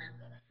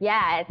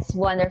 Yeah, it's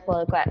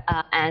wonderful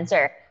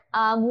answer.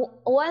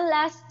 One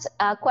last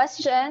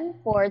question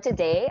for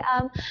today.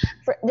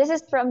 This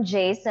is from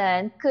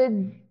Jason.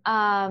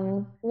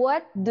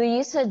 What do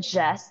you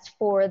suggest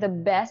for the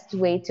best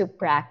way to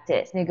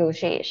practice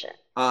negotiation?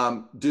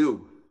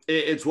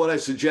 It's what I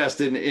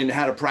suggest in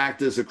how to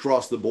practice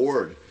across the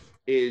board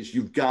is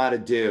you've got to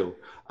do.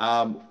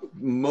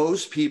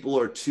 Most people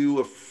are too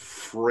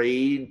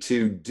afraid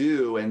to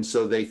do, and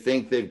so they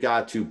think they've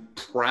got to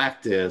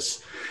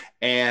practice,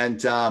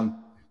 and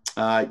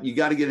you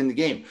got to get in the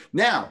game.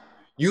 Now,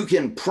 you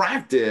can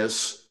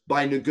practice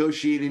by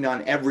negotiating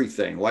on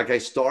everything. Like I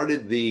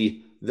started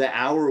the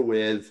hour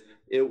with,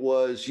 it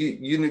was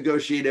you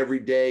negotiate every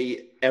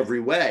day, every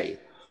way.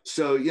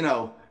 So,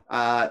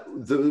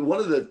 one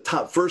of the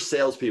top first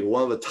salespeople,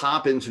 one of the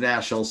top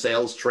international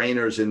sales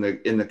trainers in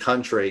the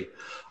country,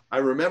 I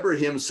remember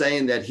him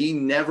saying that he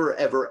never,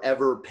 ever,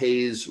 ever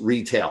pays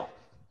retail,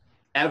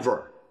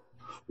 ever.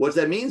 What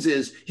that means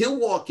is he'll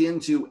walk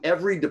into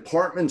every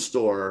department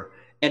store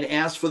and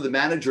ask for the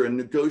manager in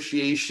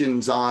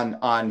negotiations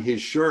on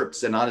his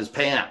shirts and on his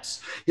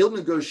pants. He'll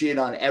negotiate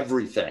on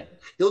everything.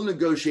 He'll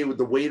negotiate with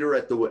the waiter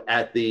at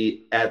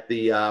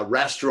the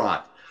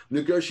restaurant,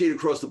 negotiate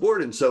across the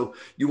board. And so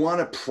you want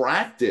to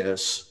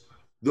practice.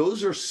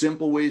 Those are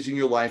simple ways in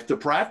your life to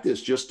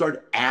practice. Just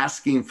start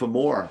asking for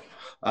more.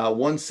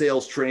 One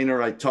sales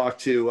trainer I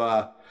talked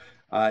to,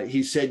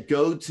 he said,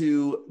 go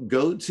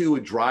to a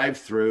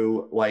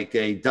drive-through like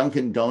a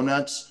Dunkin'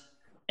 Donuts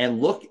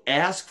and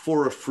ask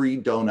for a free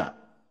donut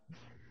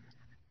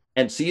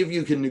and see if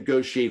you can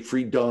negotiate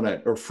free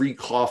donut or free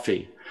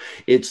coffee.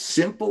 It's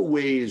simple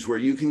ways where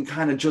you can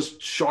kind of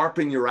just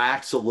sharpen your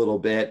axe a little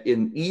bit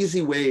in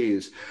easy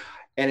ways.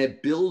 And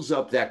it builds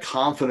up that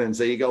confidence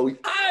that you go,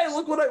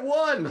 look what I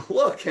won.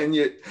 Look, and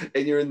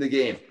you're in the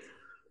game.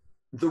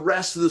 The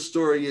rest of the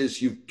story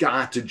is you've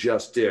got to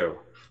just do.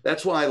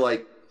 That's why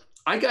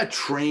I got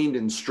trained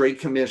in straight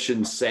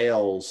commission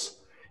sales,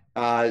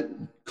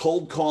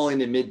 cold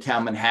calling in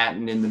Midtown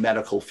Manhattan in the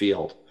medical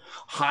field,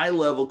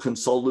 high-level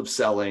consultative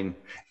selling.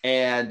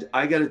 And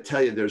I got to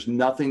tell you, there's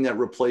nothing that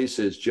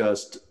replaces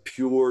just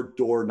pure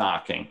door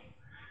knocking.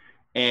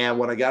 And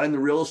when I got into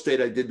real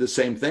estate, I did the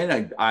same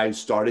thing. I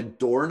started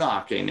door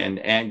knocking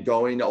and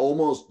going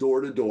almost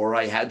door to door.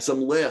 I had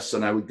some lists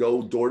and I would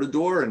go door to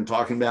door and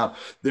talking about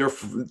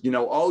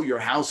your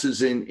house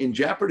is in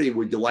jeopardy.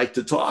 Would you like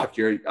to talk?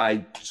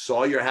 I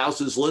saw your house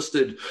is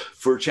listed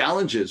for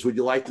challenges. Would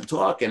you like to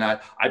talk? And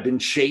I've been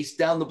chased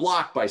down the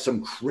block by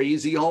some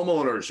crazy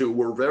homeowners who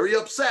were very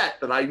upset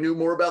that I knew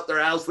more about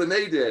their house than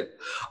they did.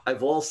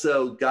 I've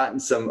also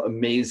gotten some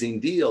amazing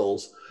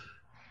deals.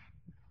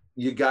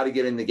 You got to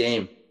get in the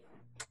game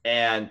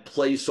and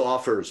place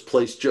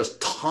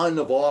just ton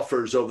of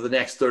offers over the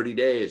next 30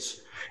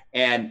 days.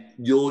 And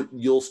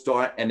you'll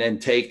start and then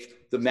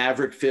take the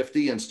Maverick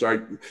 50 and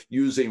start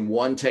using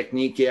one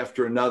technique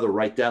after another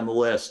right down the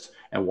list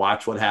and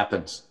watch what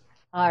happens.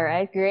 All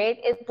right,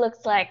 great. It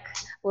looks like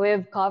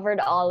we've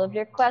covered all of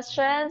your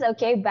questions.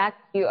 Okay,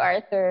 back to you,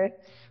 Arthur.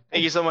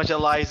 Thank you so much,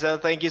 Eliza.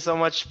 Thank you so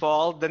much,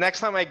 Paul. The next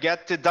time I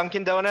get to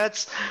Dunkin'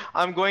 Donuts,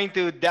 I'm going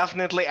to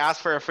definitely ask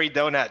for a free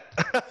donut.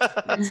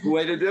 That's the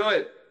way to do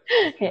it.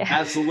 Yeah.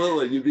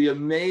 Absolutely. You'd be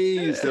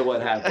amazed at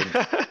what happens.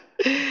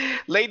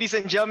 Ladies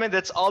and gentlemen,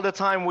 that's all the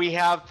time we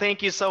have.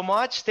 Thank you so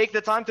much. Take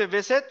the time to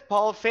visit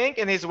Paul Fink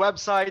and his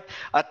website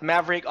at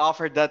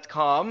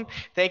maverickoffer.com.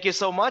 Thank you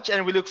so much,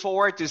 and we look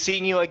forward to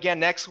seeing you again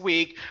next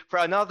week for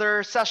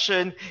another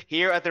session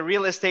here at the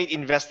Real Estate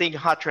Investing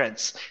Hot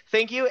Trends.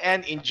 Thank you,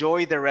 and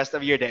enjoy the rest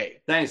of your day.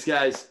 Thanks,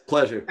 guys.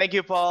 Pleasure. Thank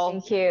you, Paul.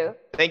 Thank you.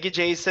 Thank you,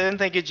 Jason.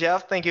 Thank you,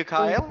 Jeff. Thank you,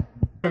 Kyle.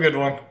 Have a good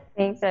one.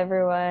 Thanks,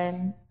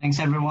 everyone. Thanks,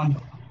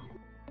 everyone.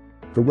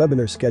 For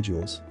webinar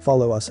schedules,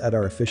 follow us at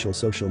our official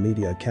social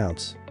media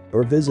accounts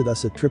or visit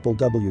us at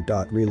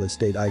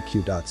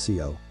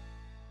www.realestateiq.co.